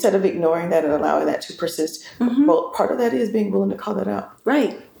 instead of ignoring that and allowing that to persist. Well, part of that is being willing to call that out.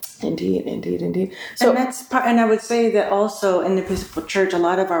 Right. Indeed. So, and that's part, and I would say that also in the Episcopal Church, a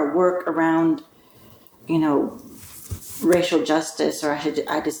lot of our work around, racial justice, or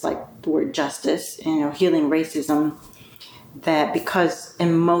I just like the word justice, healing racism, that because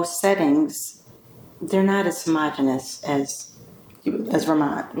in most settings, they're not as homogenous as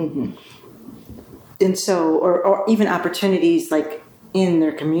Vermont. And so, or even opportunities like in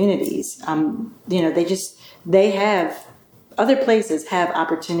their communities, they have, other places have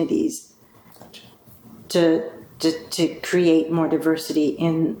opportunities to create more diversity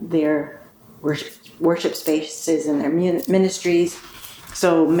in their worship spaces and their ministries.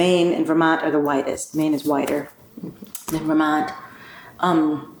 So Maine and Vermont are the whitest. Maine is whiter than Vermont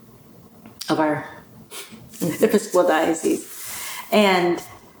of our Episcopal diocese. And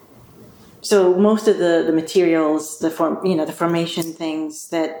so most of the materials, the formation things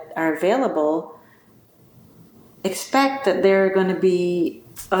that are available, expect that there are going to be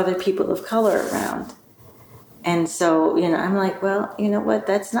other people of color around. And so, I'm like, well, you know what?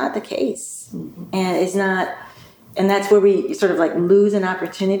 That's not the case. And it's not, and that's where we sort of like lose an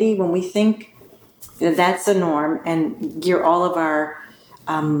opportunity when we think that that's the norm and gear all of our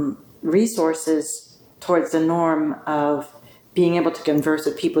resources towards the norm of being able to converse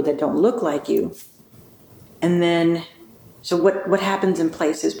with people that don't look like you. And then, so what happens in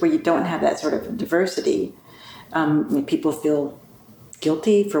places where you don't have that sort of diversity? People feel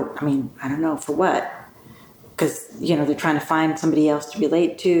guilty for, I don't know, for what? Because, they're trying to find somebody else to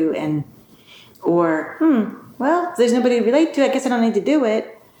relate to, well, if there's nobody to relate to, I guess I don't need to do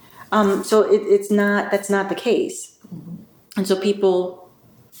it. So that's not the case. And so people,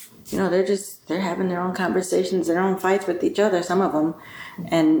 they're having their own conversations, their own fights with each other, some of them,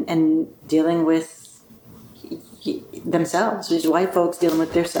 and dealing with themselves. There's white folks dealing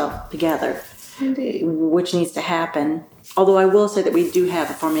with themselves together. Indeed. Which needs to happen. Although I will say that we do have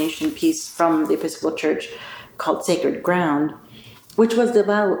a formation piece from the Episcopal Church called Sacred Ground, which was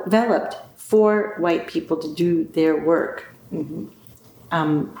developed for white people to do their work.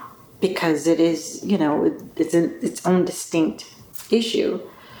 Because it is, it's its own distinct issue.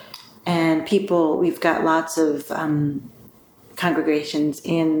 And we've got lots of congregations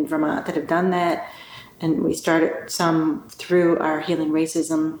in Vermont that have done that. And we started some through our Healing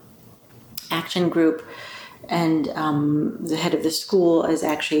Racism Action Group. And the head of the school is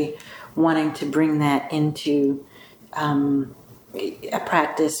actually wanting to bring that into a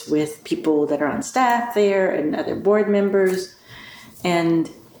practice with people that are on staff there and other board members. And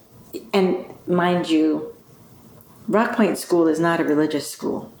mind you, Rock Point School is not a religious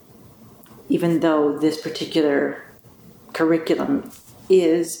school, even though this particular curriculum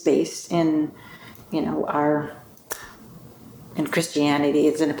is based in, in Christianity.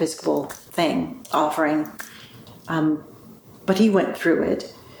 It's an Episcopal thing, offering. But he went through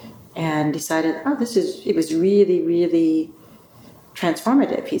it and decided, it was really, really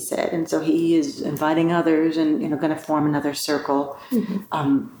transformative, he said. And so he is inviting others and, going to form another circle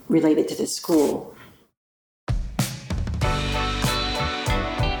related to this school.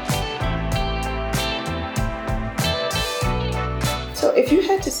 So if you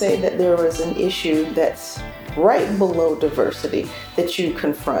had to say that there was an issue that's right below diversity that you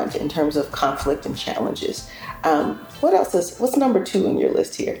confront in terms of conflict and challenges, what's number 2 in your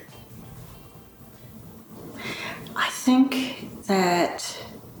list here? I think that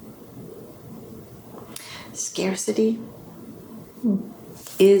scarcity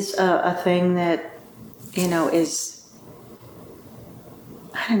is a thing that, is,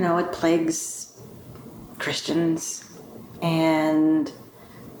 I don't know, it plagues Christians, and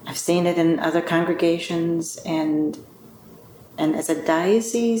I've seen it in other congregations, and as a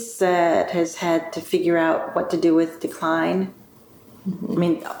diocese that has had to figure out what to do with decline. I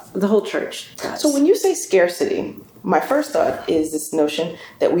mean, the whole church does. So when you say scarcity, my first thought is this notion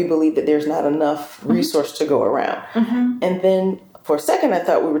that we believe that there's not enough resource to go around. And then for a second, I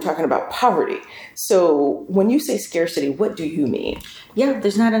thought we were talking about poverty. So when you say scarcity, what do you mean? Yeah,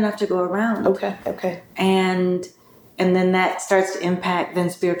 there's not enough to go around. Okay. And then that starts to impact then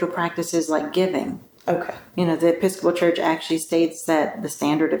spiritual practices like giving. Okay. The Episcopal Church actually states that the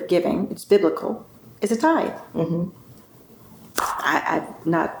standard of giving, it's biblical, is a tithe. I've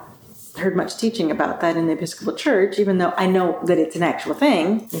not heard much teaching about that in the Episcopal Church, even though I know that it's an actual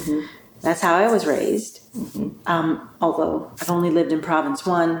thing. That's how I was raised. Although I've only lived in Province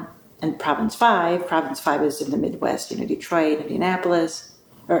 1 and Province 5. Province 5 is in the Midwest, Detroit, Indianapolis,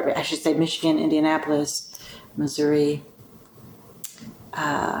 or I should say Michigan, Indianapolis, Missouri,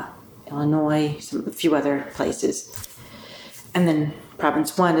 Illinois, a few other places. And then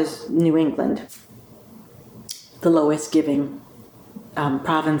Province 1 is New England, the lowest giving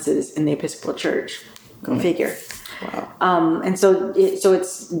provinces in the Episcopal Church. Go figure. Wow. And so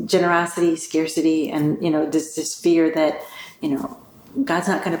it's generosity, scarcity, and this fear that God's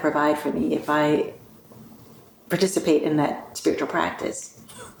not going to provide for me if I participate in that spiritual practice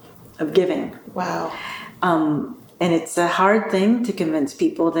of giving. Wow. And it's a hard thing to convince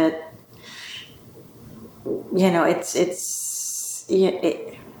people that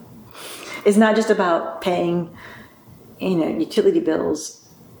it's not just about paying utility bills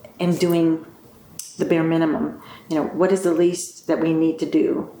and doing the bare minimum. What is the least that we need to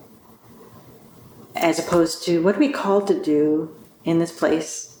do, as opposed to what are we called to do in this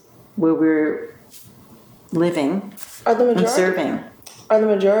place where we're living and serving. Are the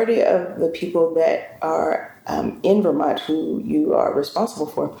majority of the people that are in Vermont who you are responsible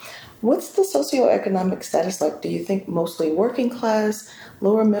for, what's the socioeconomic status like? Do you think mostly working class,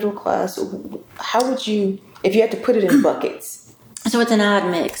 lower middle class? How would you, if you had to put it in buckets? So it's an odd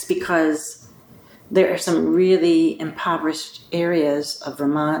mix, because there are some really impoverished areas of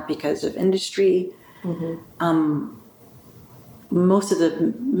Vermont because of industry. Most of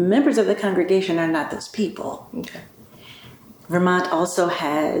the members of the congregation are not those people. Okay. Vermont also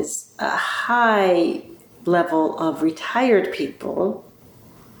has a high level of retired people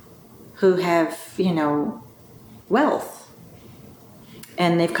who have, wealth.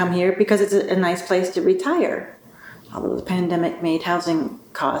 And they've come here because it's a nice place to retire. Although the pandemic made housing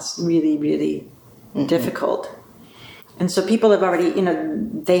costs really, really difficult. And so people have already,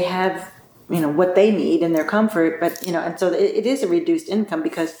 they have, what they need in their comfort, but, and so it is a reduced income,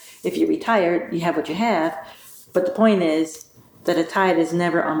 because if you're retired, you have what you have. But the point is that a tithe is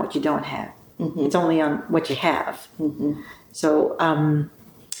never on what you don't have. It's only on what you have. So, and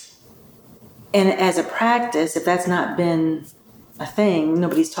as a practice, if that's not been a thing,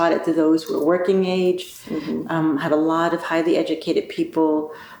 nobody's taught it to those who are working age, have a lot of highly educated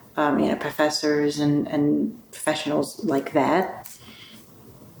people, professors and professionals like that.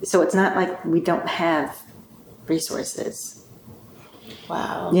 So it's not like we don't have resources.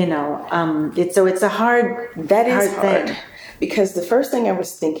 Wow. It's a hard, hard thing. Because the first thing I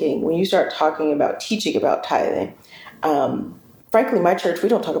was thinking when you start talking about teaching about tithing, frankly, my church, we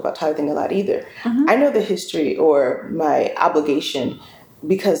don't talk about tithing a lot either. I know the history or my obligation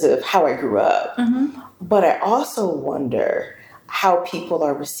because of how I grew up. But I also wonder how people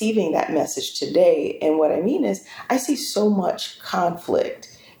are receiving that message today. And what I mean is, I see so much conflict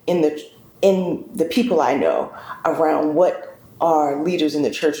in the people I know around what are leaders in the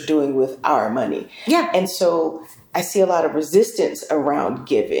church doing with our money. Yeah. And so I see a lot of resistance around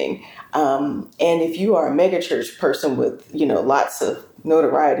giving. And if you are a megachurch person with, lots of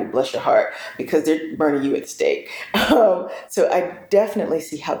notoriety, bless your heart, because they're burning you at the stake. So I definitely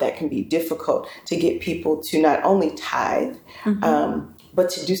see how that can be difficult to get people to not only tithe, but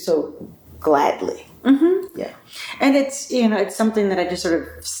to do so gladly. Yeah. And it's something that I just sort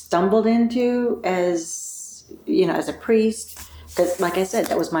of stumbled into as a priest. Because, like I said,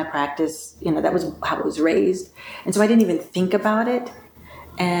 that was my practice. That was how I was raised, and so I didn't even think about it.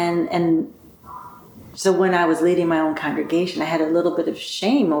 And So when I was leading my own congregation, I had a little bit of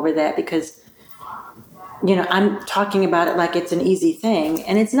shame over that because, I'm talking about it like it's an easy thing,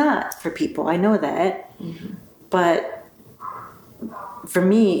 and it's not for people. I know that. Mm-hmm. But for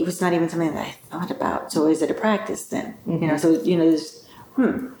me, it was not even something that I thought about. So is it a practice then? Mm-hmm.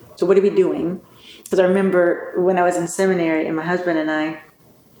 So what are we doing? Because I remember when I was in seminary and my husband and I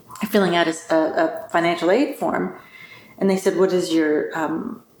filling out a financial aid form, and they said, what is your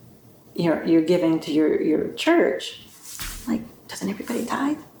giving to your church? Like, doesn't everybody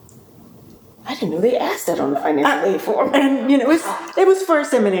tithe? I didn't know they asked that on the financial aid form. And it was for a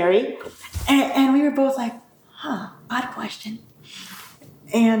seminary, and we were both like, odd question.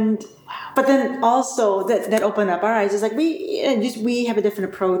 And but then also that opened up our eyes. It's like we have a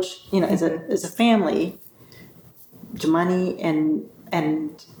different approach, as a family to money and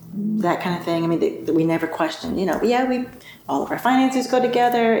that kind of thing. I mean, we never questioned, all of our finances go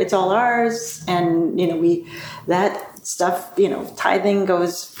together. It's all ours. And, that stuff, tithing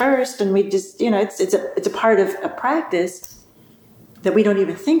goes first. And we just, it's a part of a practice that we don't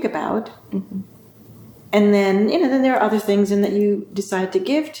even think about. Mm-hmm. And then, then there are other things in that you decide to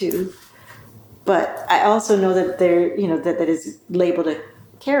give to. But I also know that there, that is labeled a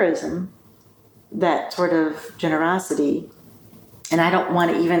charism, that sort of generosity. And I don't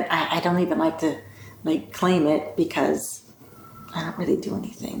want to even, I don't even like to claim it because I don't really do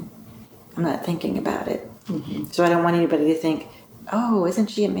anything. I'm not thinking about it. Mm-hmm. So I don't want anybody to think, oh, isn't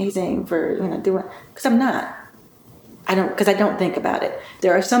she amazing for, doing, because I'm not. Because I don't think about it.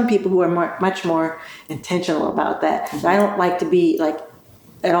 There are some people who are much more intentional about that. Mm-hmm. I don't like to be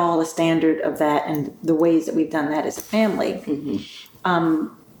at all the standard of that and the ways that we've done that as a family. Mm-hmm.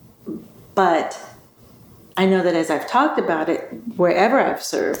 But I know that as I've talked about it, wherever I've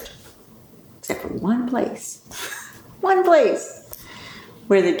served, except for one place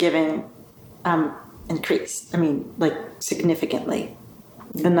where the giving increased. I mean, significantly,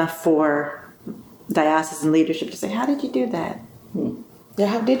 enough for diocesan leadership to say, how did you do that? Yeah,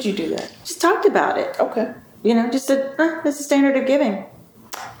 how did you do that? Just talked about it. Okay. Just said, that's the standard of giving.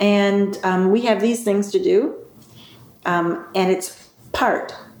 And we have these things to do. And it's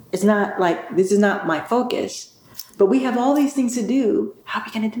part. It's not this is not my focus, but we have all these things to do. How are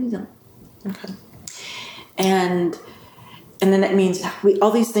we going to do them? Okay. And then that means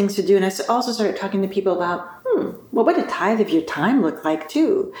all these things to do. And I also started talking to people about, what would a tithe of your time look like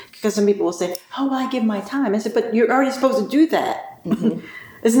too? Because some people will say, oh, well, I give my time. I said, but you're already supposed to do that. Mm-hmm.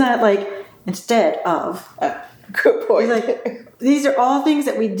 It's not instead of. Good point. These are all things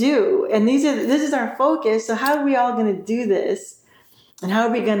that we do. And this is our focus. So how are we all going to do this? And how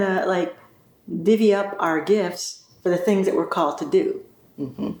are we going to divvy up our gifts for the things that we're called to do?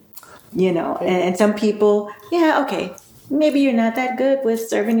 Mm-hmm. And some people, okay, maybe you're not that good with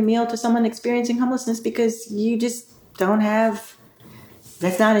serving a meal to someone experiencing homelessness because you just don't have,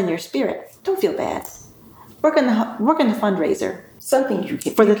 that's not in your spirit. Don't feel bad. Work on the fundraiser. Something you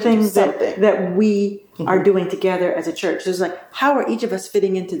can for the things that we mm-hmm. are doing together as a church. So it's how are each of us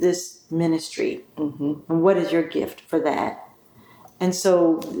fitting into this ministry? Mm-hmm. And what is your gift for that? And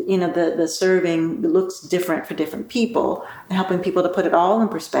so, the serving looks different for different people, and helping people to put it all in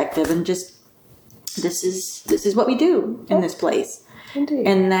perspective and just, this is what we do in this place. Indeed.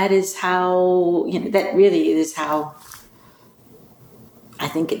 And that is how, that really is how I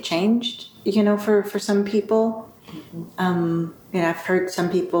think it changed, for some people. Mm-hmm. I've heard some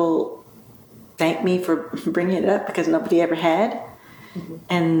people thank me for bringing it up because nobody ever had. Mm-hmm.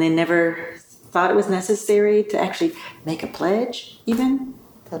 And they never thought it was necessary to actually make a pledge even.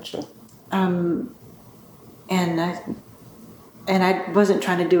 Gotcha. And I wasn't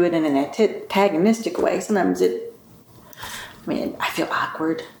trying to do it in an antagonistic way. Sometimes I feel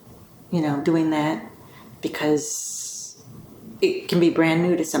awkward, doing that because it can be brand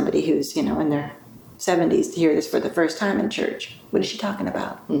new to somebody who's, in their 70s to hear this for the first time in church. What is she talking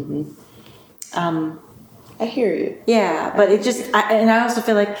about? Mm-hmm. I hear you. Yeah, but it just, I also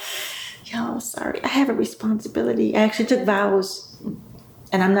feel sorry, I have a responsibility. I actually took vows,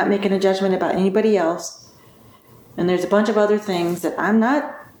 and I'm not making a judgment about anybody else. And there's a bunch of other things that I'm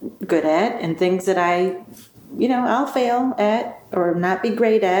not good at, and things that I'll fail at or not be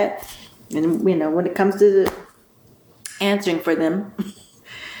great at. And, when it comes to answering for them,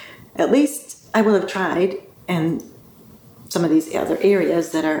 at least I will have tried. And some of these other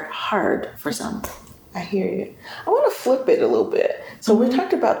areas that are hard for some. I hear you. I want to flip it a little bit. So we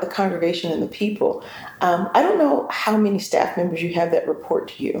talked about the congregation and the people. I don't know how many staff members you have that report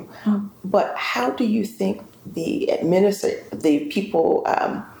to you, but how do you think the people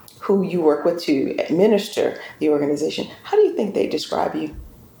who you work with to administer the organization, how do you think they describe you?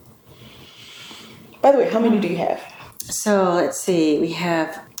 By the way, how many do you have? So let's see. We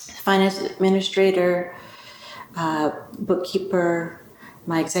have finance administrator, bookkeeper,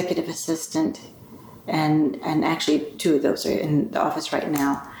 my executive assistant, and actually 2 of those are in the office right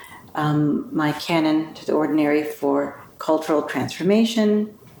now. My canon to the ordinary for cultural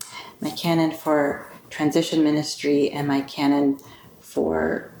transformation, my canon for transition ministry, and my canon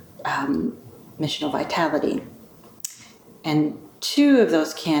for missional vitality. And 2 of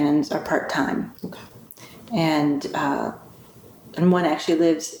those canons are part-time. Okay. And one actually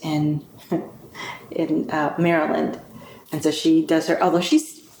lives in Maryland, and so she does her. Although she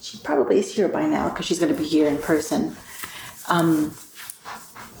probably is here by now because she's going to be here in person.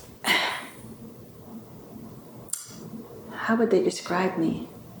 How would they describe me?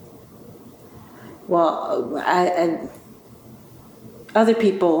 Well, other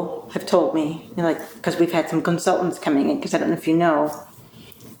people have told me, because we've had some consultants coming in. Because I don't know if you know,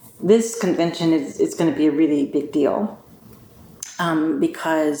 this convention is going to be a really big deal.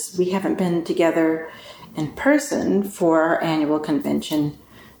 Because we haven't been together in person for our annual convention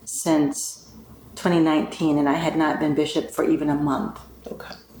since 2019, and I had not been bishop for even a month.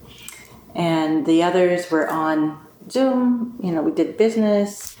 Okay. And the others were on Zoom. We did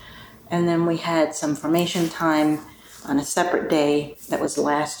business, and then we had some formation time on a separate day. That was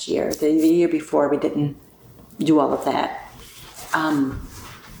last year. The year before, we didn't do all of that.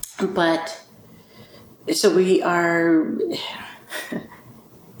 But so we are...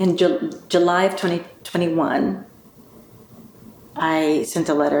 In July of 2021, I sent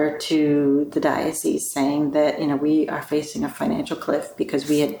a letter to the diocese saying that, we are facing a financial cliff because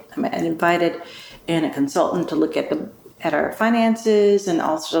we had invited in a consultant to look at our finances, and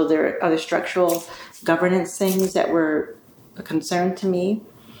also there are other structural governance things that were a concern to me.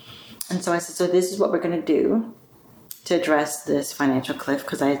 And so I said, so this is what we're going to do to address this financial cliff,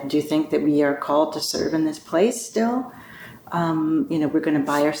 because I do think that we are called to serve in this place still. We're going to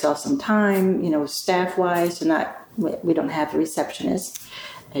buy ourselves some time, staff-wise, we don't have a receptionist,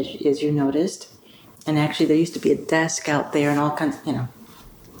 as you noticed. And actually, there used to be a desk out there and all kinds,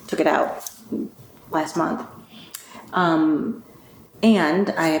 took it out last month. And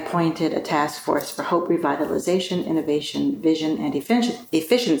I appointed a task force for hope, revitalization, innovation, vision, and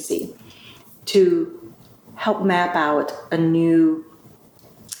efficiency to help map out a new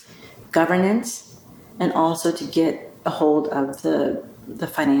governance and also to get a hold of the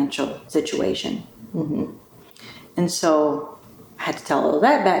financial situation. Mm-hmm. And so I had to tell all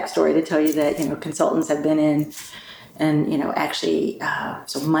that backstory to tell you that, consultants have been in, and, actually,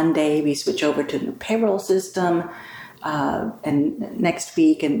 so Monday we switch over to the payroll system, and next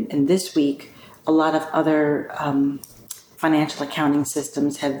week and this week, a lot of other financial accounting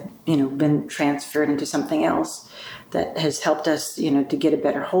systems have, been transferred into something else that has helped us, to get a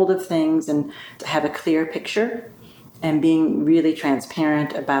better hold of things and to have a clear picture, and being really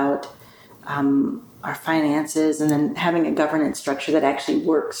transparent about our finances, and then having a governance structure that actually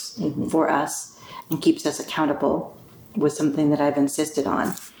works for us and keeps us accountable was something that I've insisted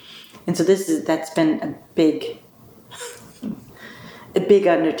on. And so that's been a big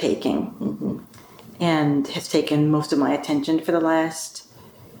undertaking, and has taken most of my attention for the last...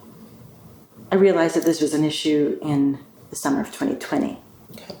 I realized that this was an issue in the summer of 2020.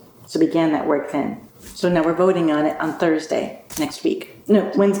 Okay. So began that work then. So now we're voting on it on Wednesday next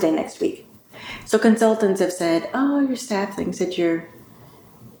week. So consultants have said, oh, your staff thinks that you're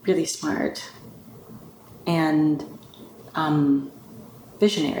really smart and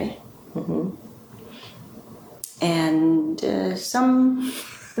visionary. Mm-hmm. And some,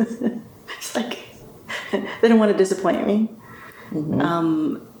 it's like, they don't want to disappoint me.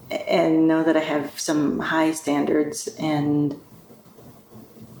 Mm-hmm. And know that I have some high standards and,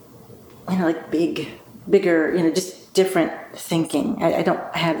 bigger, just different thinking. I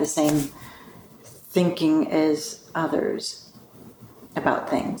don't have the same thinking as others about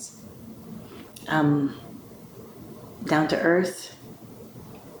things. Down to earth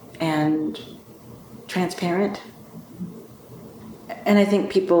and transparent. And I think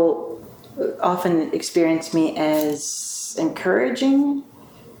people often experience me as encouraging,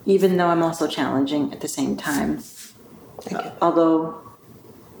 even though I'm also challenging at the same time. Although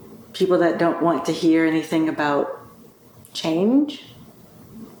people that don't want to hear anything about change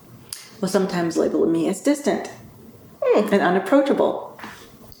will sometimes label me as distant and unapproachable.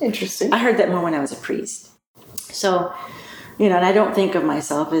 Interesting. I heard that more when I was a priest. So, and I don't think of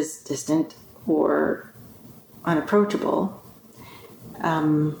myself as distant or unapproachable.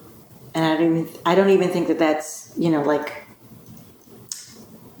 And I don't even think that that's,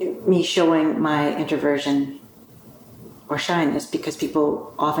 me showing my introversion or shyness, because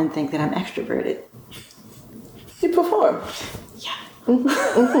people often think that I'm extroverted. You perform. Yeah.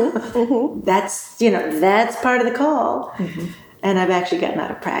 Mm-hmm. That's part of the call. Mm-hmm. And I've actually gotten out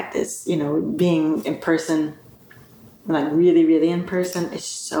of practice, being in person, like really, really in person is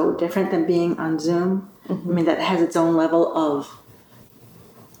so different than being on Zoom. Mm-hmm. I mean, that has its own level of,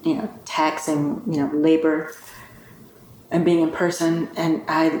 taxing, labor and being in person,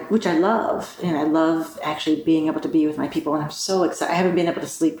 which I love. And I love actually being able to be with my people. And I'm so excited. I haven't been able to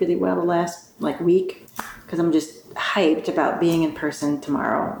sleep really well the last week, because I'm just hyped about being in person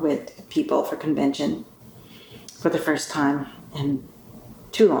tomorrow with people for convention for the first time in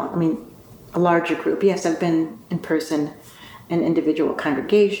too long. I mean, a larger group. Yes, I've been in person in individual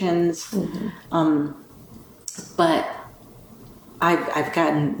congregations, mm-hmm. But I've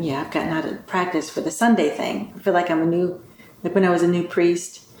gotten out of practice for the Sunday thing. I feel like I'm when I was a new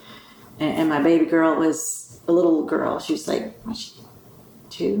priest, and my baby girl was a little girl. She was like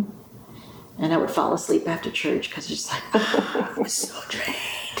 2, and I would fall asleep after church because it's just I was so drained.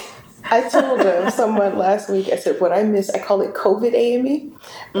 I told someone last week, I said, what I miss, I call it COVID AME,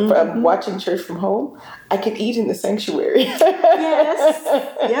 from watching church from home. I could eat in the sanctuary. Yes.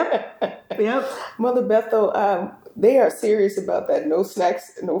 Yep. Mother Bethel, they are serious about that. No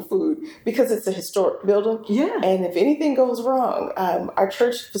snacks, no food, because it's a historic building. Yeah. And if anything goes wrong, our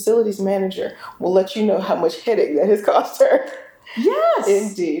church facilities manager will let you know how much headache that has cost her. Yes.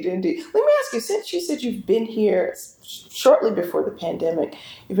 Indeed. Let me ask you, since you said you've been here shortly before the pandemic,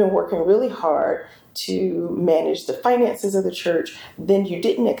 you've been working really hard to manage the finances of the church, then you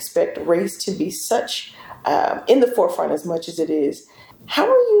didn't expect race to be such in the forefront as much as it is. How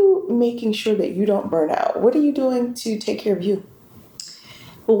are you making sure that you don't burn out? What are you doing to take care of you?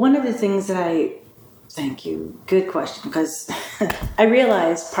 Well, one of the things that thank you, good question, because I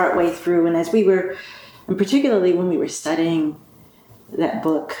realized partway through, and particularly when we were studying that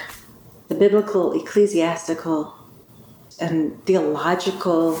book, the biblical, ecclesiastical, and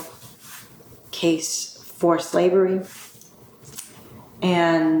theological case for slavery.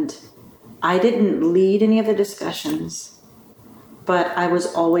 And I didn't lead any of the discussions, but I was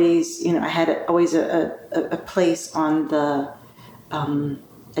always, I had always a place on the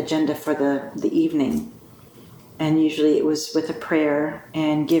agenda for the evening. And usually it was with a prayer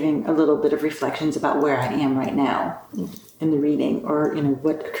and giving a little bit of reflections about where I am right now in the reading, or,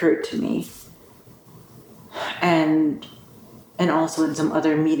 what occurred to me. And also in some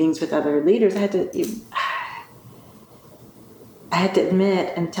other meetings with other leaders, I had to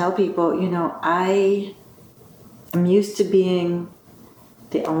admit and tell people, I am used to being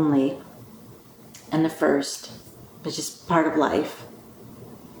the only and the first, which is part of life,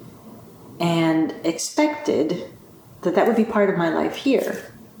 and expected that would be part of my life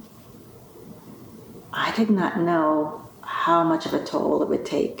here. I did not know how much of a toll it would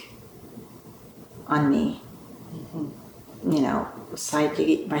take on me. Mm-hmm.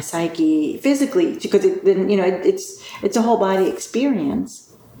 My psyche, physically, because it's a whole body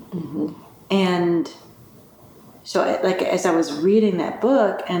experience. Mm-hmm. And so, as I was reading that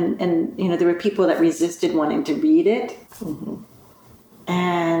book, and there were people that resisted wanting to read it, mm-hmm.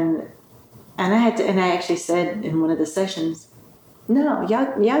 and I actually said in one of the sessions, no,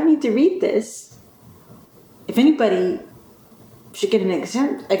 y'all need to read this. If anybody should get an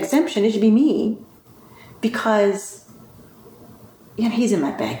exemption, it should be me, because he's in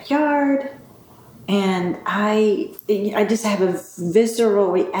my backyard, and I just have a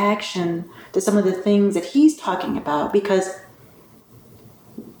visceral reaction to some of the things that he's talking about, because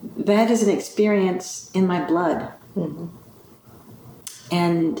that is an experience in my blood. Mm-hmm.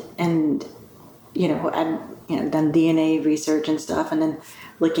 And I've done DNA research and stuff, and then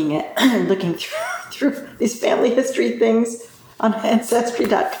looking through these family history things on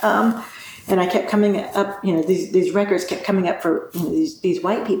Ancestry.com, and I kept coming up, these records kept coming up for these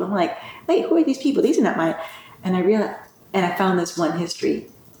white people. I'm like, wait, who are these people? These are not my. And I realized, and I found this one history,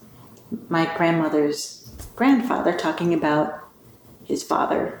 my grandmother's grandfather talking about his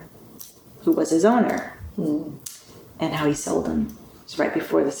father, who was his owner, and how he sold him. It was right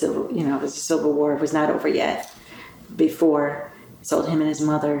before the Civil War was not over yet. Before, he sold him and his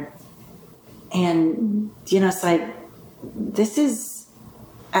mother, and it's like, this is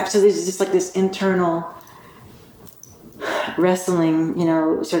absolutely just like this internal wrestling,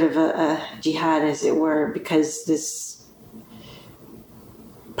 sort of a jihad, as it were, because this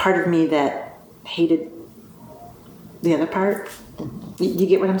part of me that hated the other part. Mm-hmm. You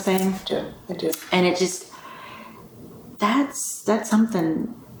get what I'm saying? I do. And it just, that's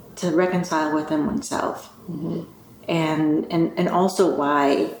something to reconcile within oneself. Mm-hmm. And also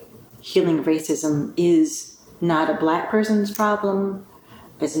why healing racism is not a Black person's problem.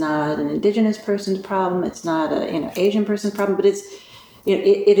 It's not an Indigenous person's problem. It's not a Asian person's problem. But it's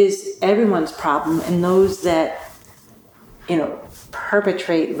it is everyone's problem. And those that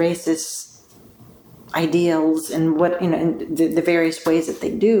perpetrate racist ideals and and the various ways that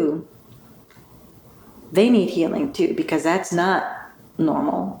they do, they need healing too, because that's not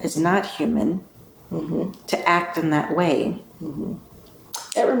normal. It's not human to act in that way.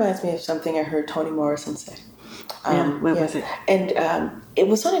 That reminds me of something I heard Toni Morrison say. What was it? And it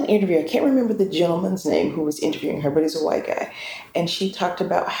was on an interview. I can't remember the gentleman's name who was interviewing her, but he's a white guy. And she talked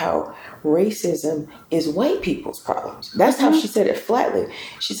about how racism is white people's problems. That's how she said it flatly.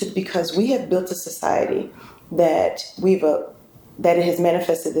 She said, because we have built a society that that it has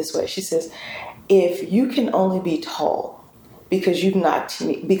manifested this way. She says, if you can only be tall because you've knocked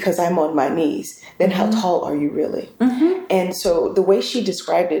me, because I'm on my knees, then how tall are you really? And so the way she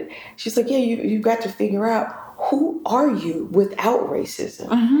described it, she's like, yeah, you've got to figure out, who are you without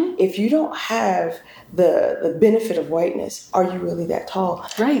racism? If you don't have the benefit of whiteness, are you really that tall?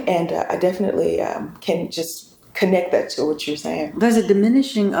 Right. And I definitely can just connect that to what you're saying. There's a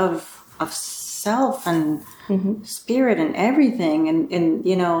diminishing of self and spirit and everything. And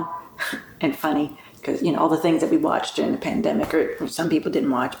and funny, because, all the things that we watched during the pandemic, or some people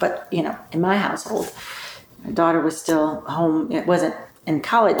didn't watch, but, in my household, my daughter was still home. It wasn't in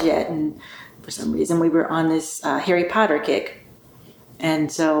college yet. And for some reason we were on this Harry Potter kick.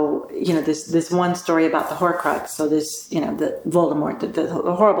 And so, this one story about the Horcrux. So this, the Voldemort,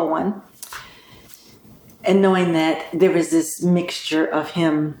 the horrible one. And knowing that there was this mixture of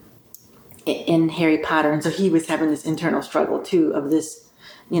him in Harry Potter. And so he was having this internal struggle too of this,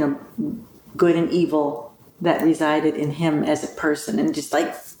 good and evil that resided in him as a person, and just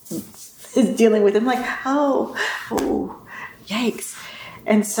like is dealing with him like, oh, yikes.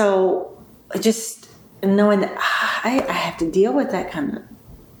 And so just knowing that I have to deal with that kind of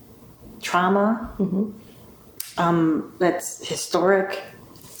trauma that's historic,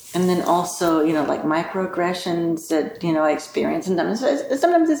 and then also, like microaggressions that, I experience. And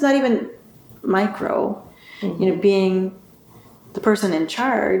sometimes it's not even micro, being the person in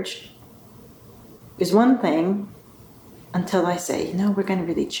charge is one thing until I say, we're going to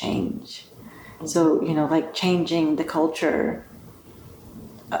really change. So, like changing the culture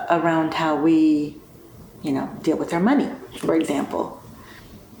around how we, deal with our money, for example.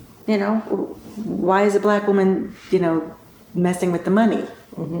 Why is a Black woman, messing with the money?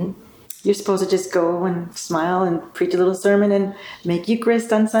 You're supposed to just go and smile and preach a little sermon and make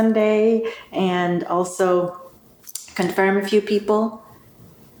Eucharist on Sunday, and also confirm a few people.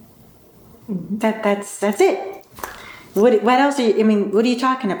 That's it. What else are you? What are you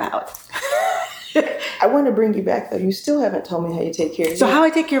talking about? I want to bring you back though. You still haven't told me how you take care of yourself. So how I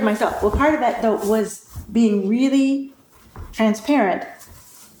take care of myself? Well, part of that though was being really transparent.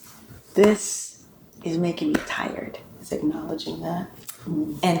 This is making me tired. It's acknowledging that.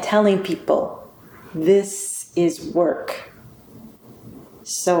 And telling people this is work.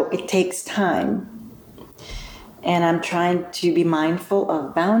 So it takes time. And I'm trying to be mindful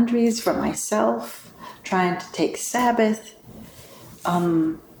of boundaries for myself, trying to take Sabbath,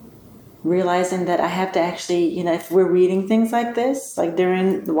 realizing that I have to actually, if we're reading things like this, like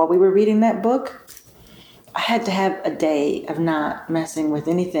while we were reading that book, I had to have a day of not messing with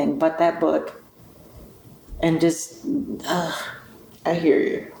anything but that book. And just, I hear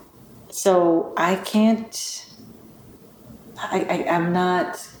you. So I can't, I'm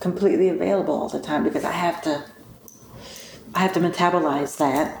not completely available all the time, because I have to metabolize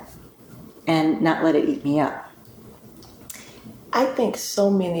that and not let it eat me up. I think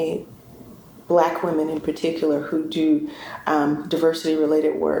so many Black women in particular who do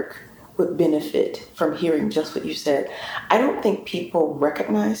diversity-related work would benefit from hearing just what you said. I don't think people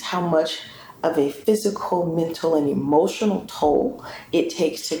recognize how much of a physical, mental, and emotional toll it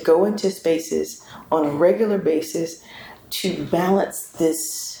takes to go into spaces on a regular basis to balance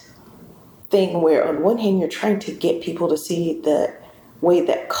this thing where on one hand you're trying to get people to see the way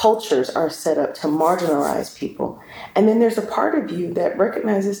that cultures are set up to marginalize people, and then there's a part of you that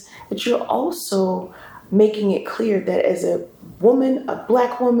recognizes that you're also making it clear that as a woman, a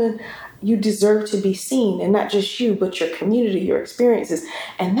Black woman, you deserve to be seen, and not just you but your community, your experiences,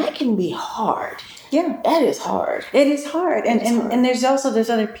 and that can be hard. Yeah, that is hard. It is hard. And there's also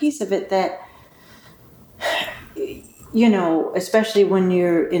this other piece of it that, especially when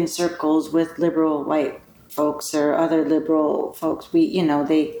you're in circles with liberal white folks or other liberal folks,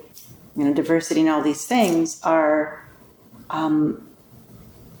 diversity and all these things are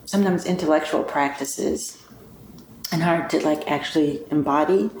sometimes intellectual practices and hard to actually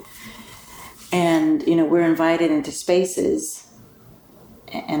embody. And, we're invited into spaces,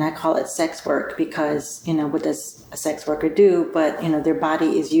 and I call it sex work because, what does a sex worker do? But, their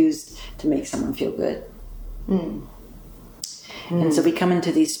body is used to make someone feel good. And so we come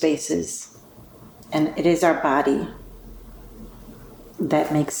into these spaces, and it is our body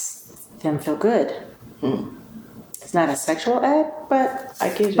that makes them feel good. It's not a sexual act, but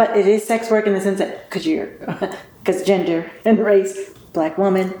it is sex work in the sense that because gender and race, Black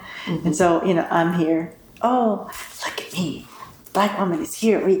woman, and so I'm here. Oh, look at me, Black woman is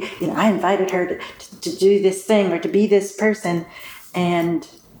here. I invited her to do this thing or to be this person, and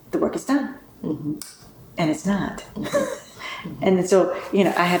the work is done, and it's not. And so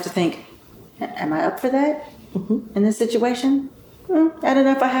I have to think, am I up for that in this situation? I don't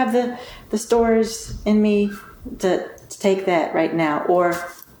know if I have the stores in me to take that right now, or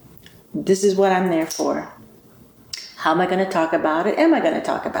this is what I'm there for. How am I going to talk about it? Am I going to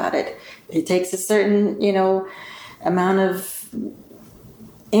talk about it? It takes a certain, amount of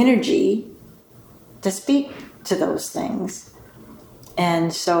energy to speak to those things.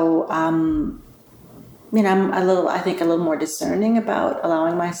 And so, I'm I think a little more discerning about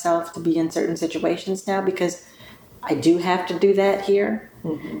allowing myself to be in certain situations now, because I do have to do that here.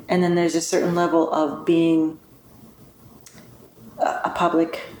 And then there's a certain level of being a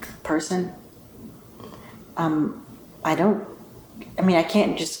public person. I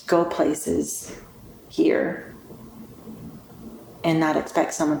can't just go places here and not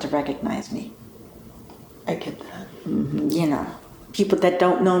expect someone to recognize me. I get that. People that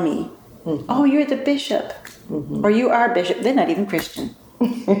don't know me. Oh, you're the bishop. Or you are bishop. They're not even Christian.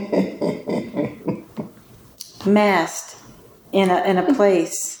 Masked in a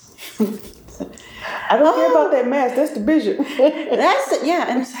place. I don't care about that mask. That's the bishop. That's it. Yeah,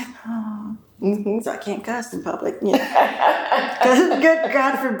 and it's like, so I can't cuss in public. Because good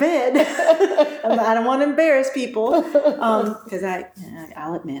God forbid. I don't want to embarrass people. Because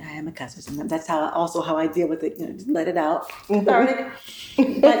I'll admit I am a cusser sometimes. That's how I deal with it. Just let it out. But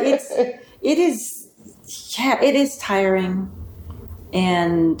it is tiring.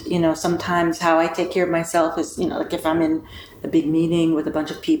 And, sometimes how I take care of myself is, like if I'm in a big meeting with a bunch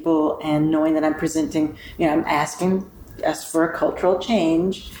of people and knowing that I'm presenting, I'm asking us for a cultural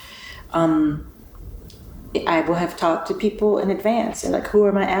change. I will have talked to people in advance, and like, who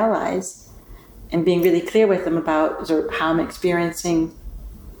are my allies, and being really clear with them about sort of how I'm experiencing,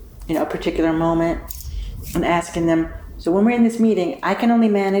 a particular moment, and asking them, so when we're in this meeting, I can only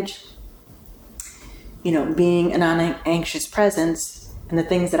manage, being an anxious presence and the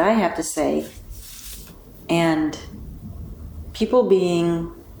things that I have to say, and people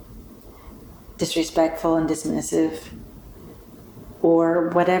being disrespectful and dismissive or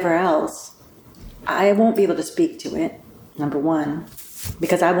whatever else, I won't be able to speak to it, number one,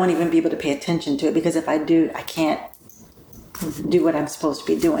 because I won't even be able to pay attention to it, because if I do, I can't do what I'm supposed to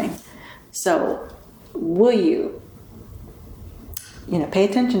be doing. So will you, pay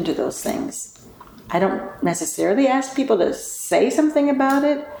attention to those things? I don't necessarily ask people to say something about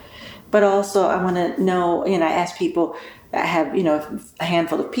it, but also I want to know, I ask people, I have, a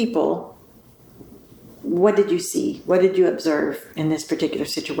handful of people, what did you see? What did you observe in this particular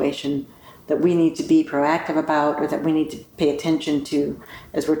situation that we need to be proactive about, or that we need to pay attention to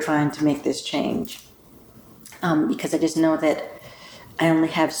as we're trying to make this change? Because I just know that I only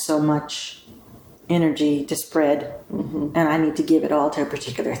have so much energy to spread, and I need to give it all to a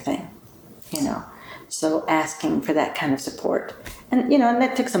particular thing, So asking for that kind of support. And, and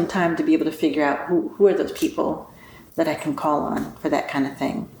that took some time to be able to figure out who are those people that I can call on for that kind of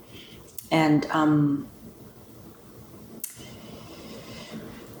thing. And, and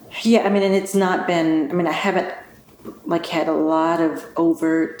it's not been, I haven't had a lot of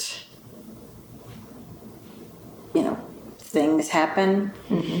overt, things happen.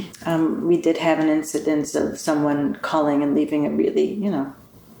 We did have an incident of someone calling and leaving a really,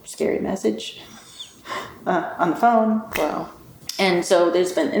 scary message on the phone. Wow. And so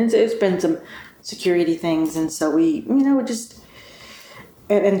there's been some security things, and so we just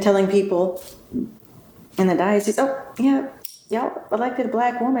and telling people in the diocese, oh yeah, y'all elected a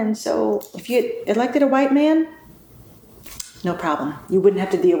Black woman, so if you elected a white man, no problem, you wouldn't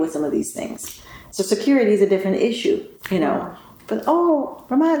have to deal with some of these things. So security is a different issue, But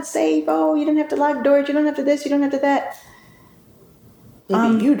Vermont's safe. Oh, you don't have to lock doors. You don't have to this. You don't have to that.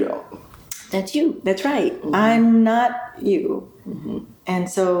 Maybe you don't. That's you. That's right. I'm not you. And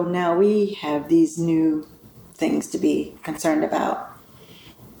so now we have these new things to be concerned about.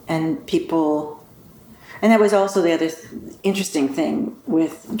 And people, and that was also the other interesting thing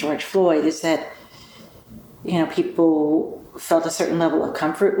with George Floyd, is that, people felt a certain level of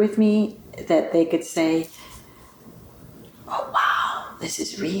comfort with me that they could say, oh, wow, this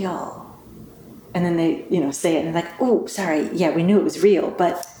is real. And then they, say it and they're like, oh, sorry. Yeah, we knew it was real,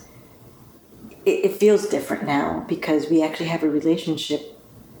 but it feels different now because we actually have a relationship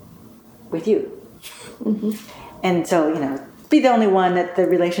with you. Mm-hmm. And so, be the only one that the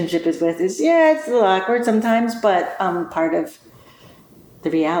relationship is with is, it's a little awkward sometimes, but part of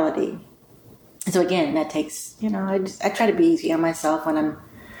the reality. And so again, that takes, I try to be easy on myself when I'm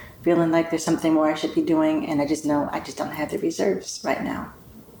feeling like there's something more I should be doing, and I just know I just don't have the reserves right now.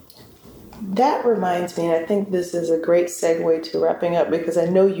 That reminds me, and I think this is a great segue to wrapping up because I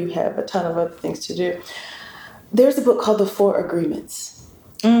know you have a ton of other things to do. There's a book called The 4 Agreements.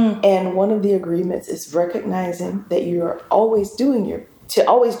 And one of the agreements is recognizing that you are always doing your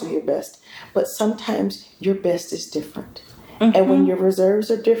best, but sometimes your best is different. Mm-hmm. And when your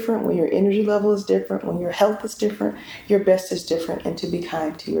reserves are different, when your energy level is different, when your health is different, your best is different, and to be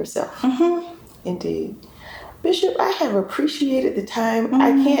kind to yourself. Mm-hmm. Indeed. Bishop, I have appreciated the time. Mm-hmm.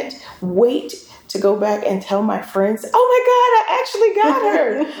 I can't wait to go back and tell my friends, oh my God, I actually got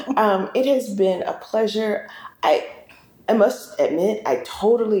her. It has been a pleasure. I must admit, I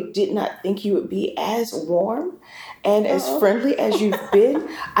totally did not think you would be as warm and as friendly as you've been.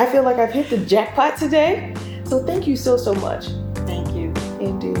 I feel like I've hit the jackpot today. So thank you so much. Thank you.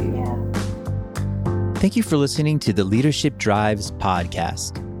 Indeed. Yeah. Thank you for listening to the Leadership Drives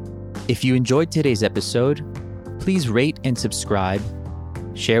podcast. If you enjoyed today's episode, please rate and subscribe,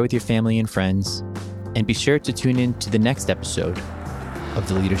 share with your family and friends, and be sure to tune in to the next episode of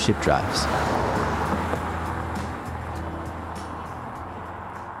the Leadership Drives.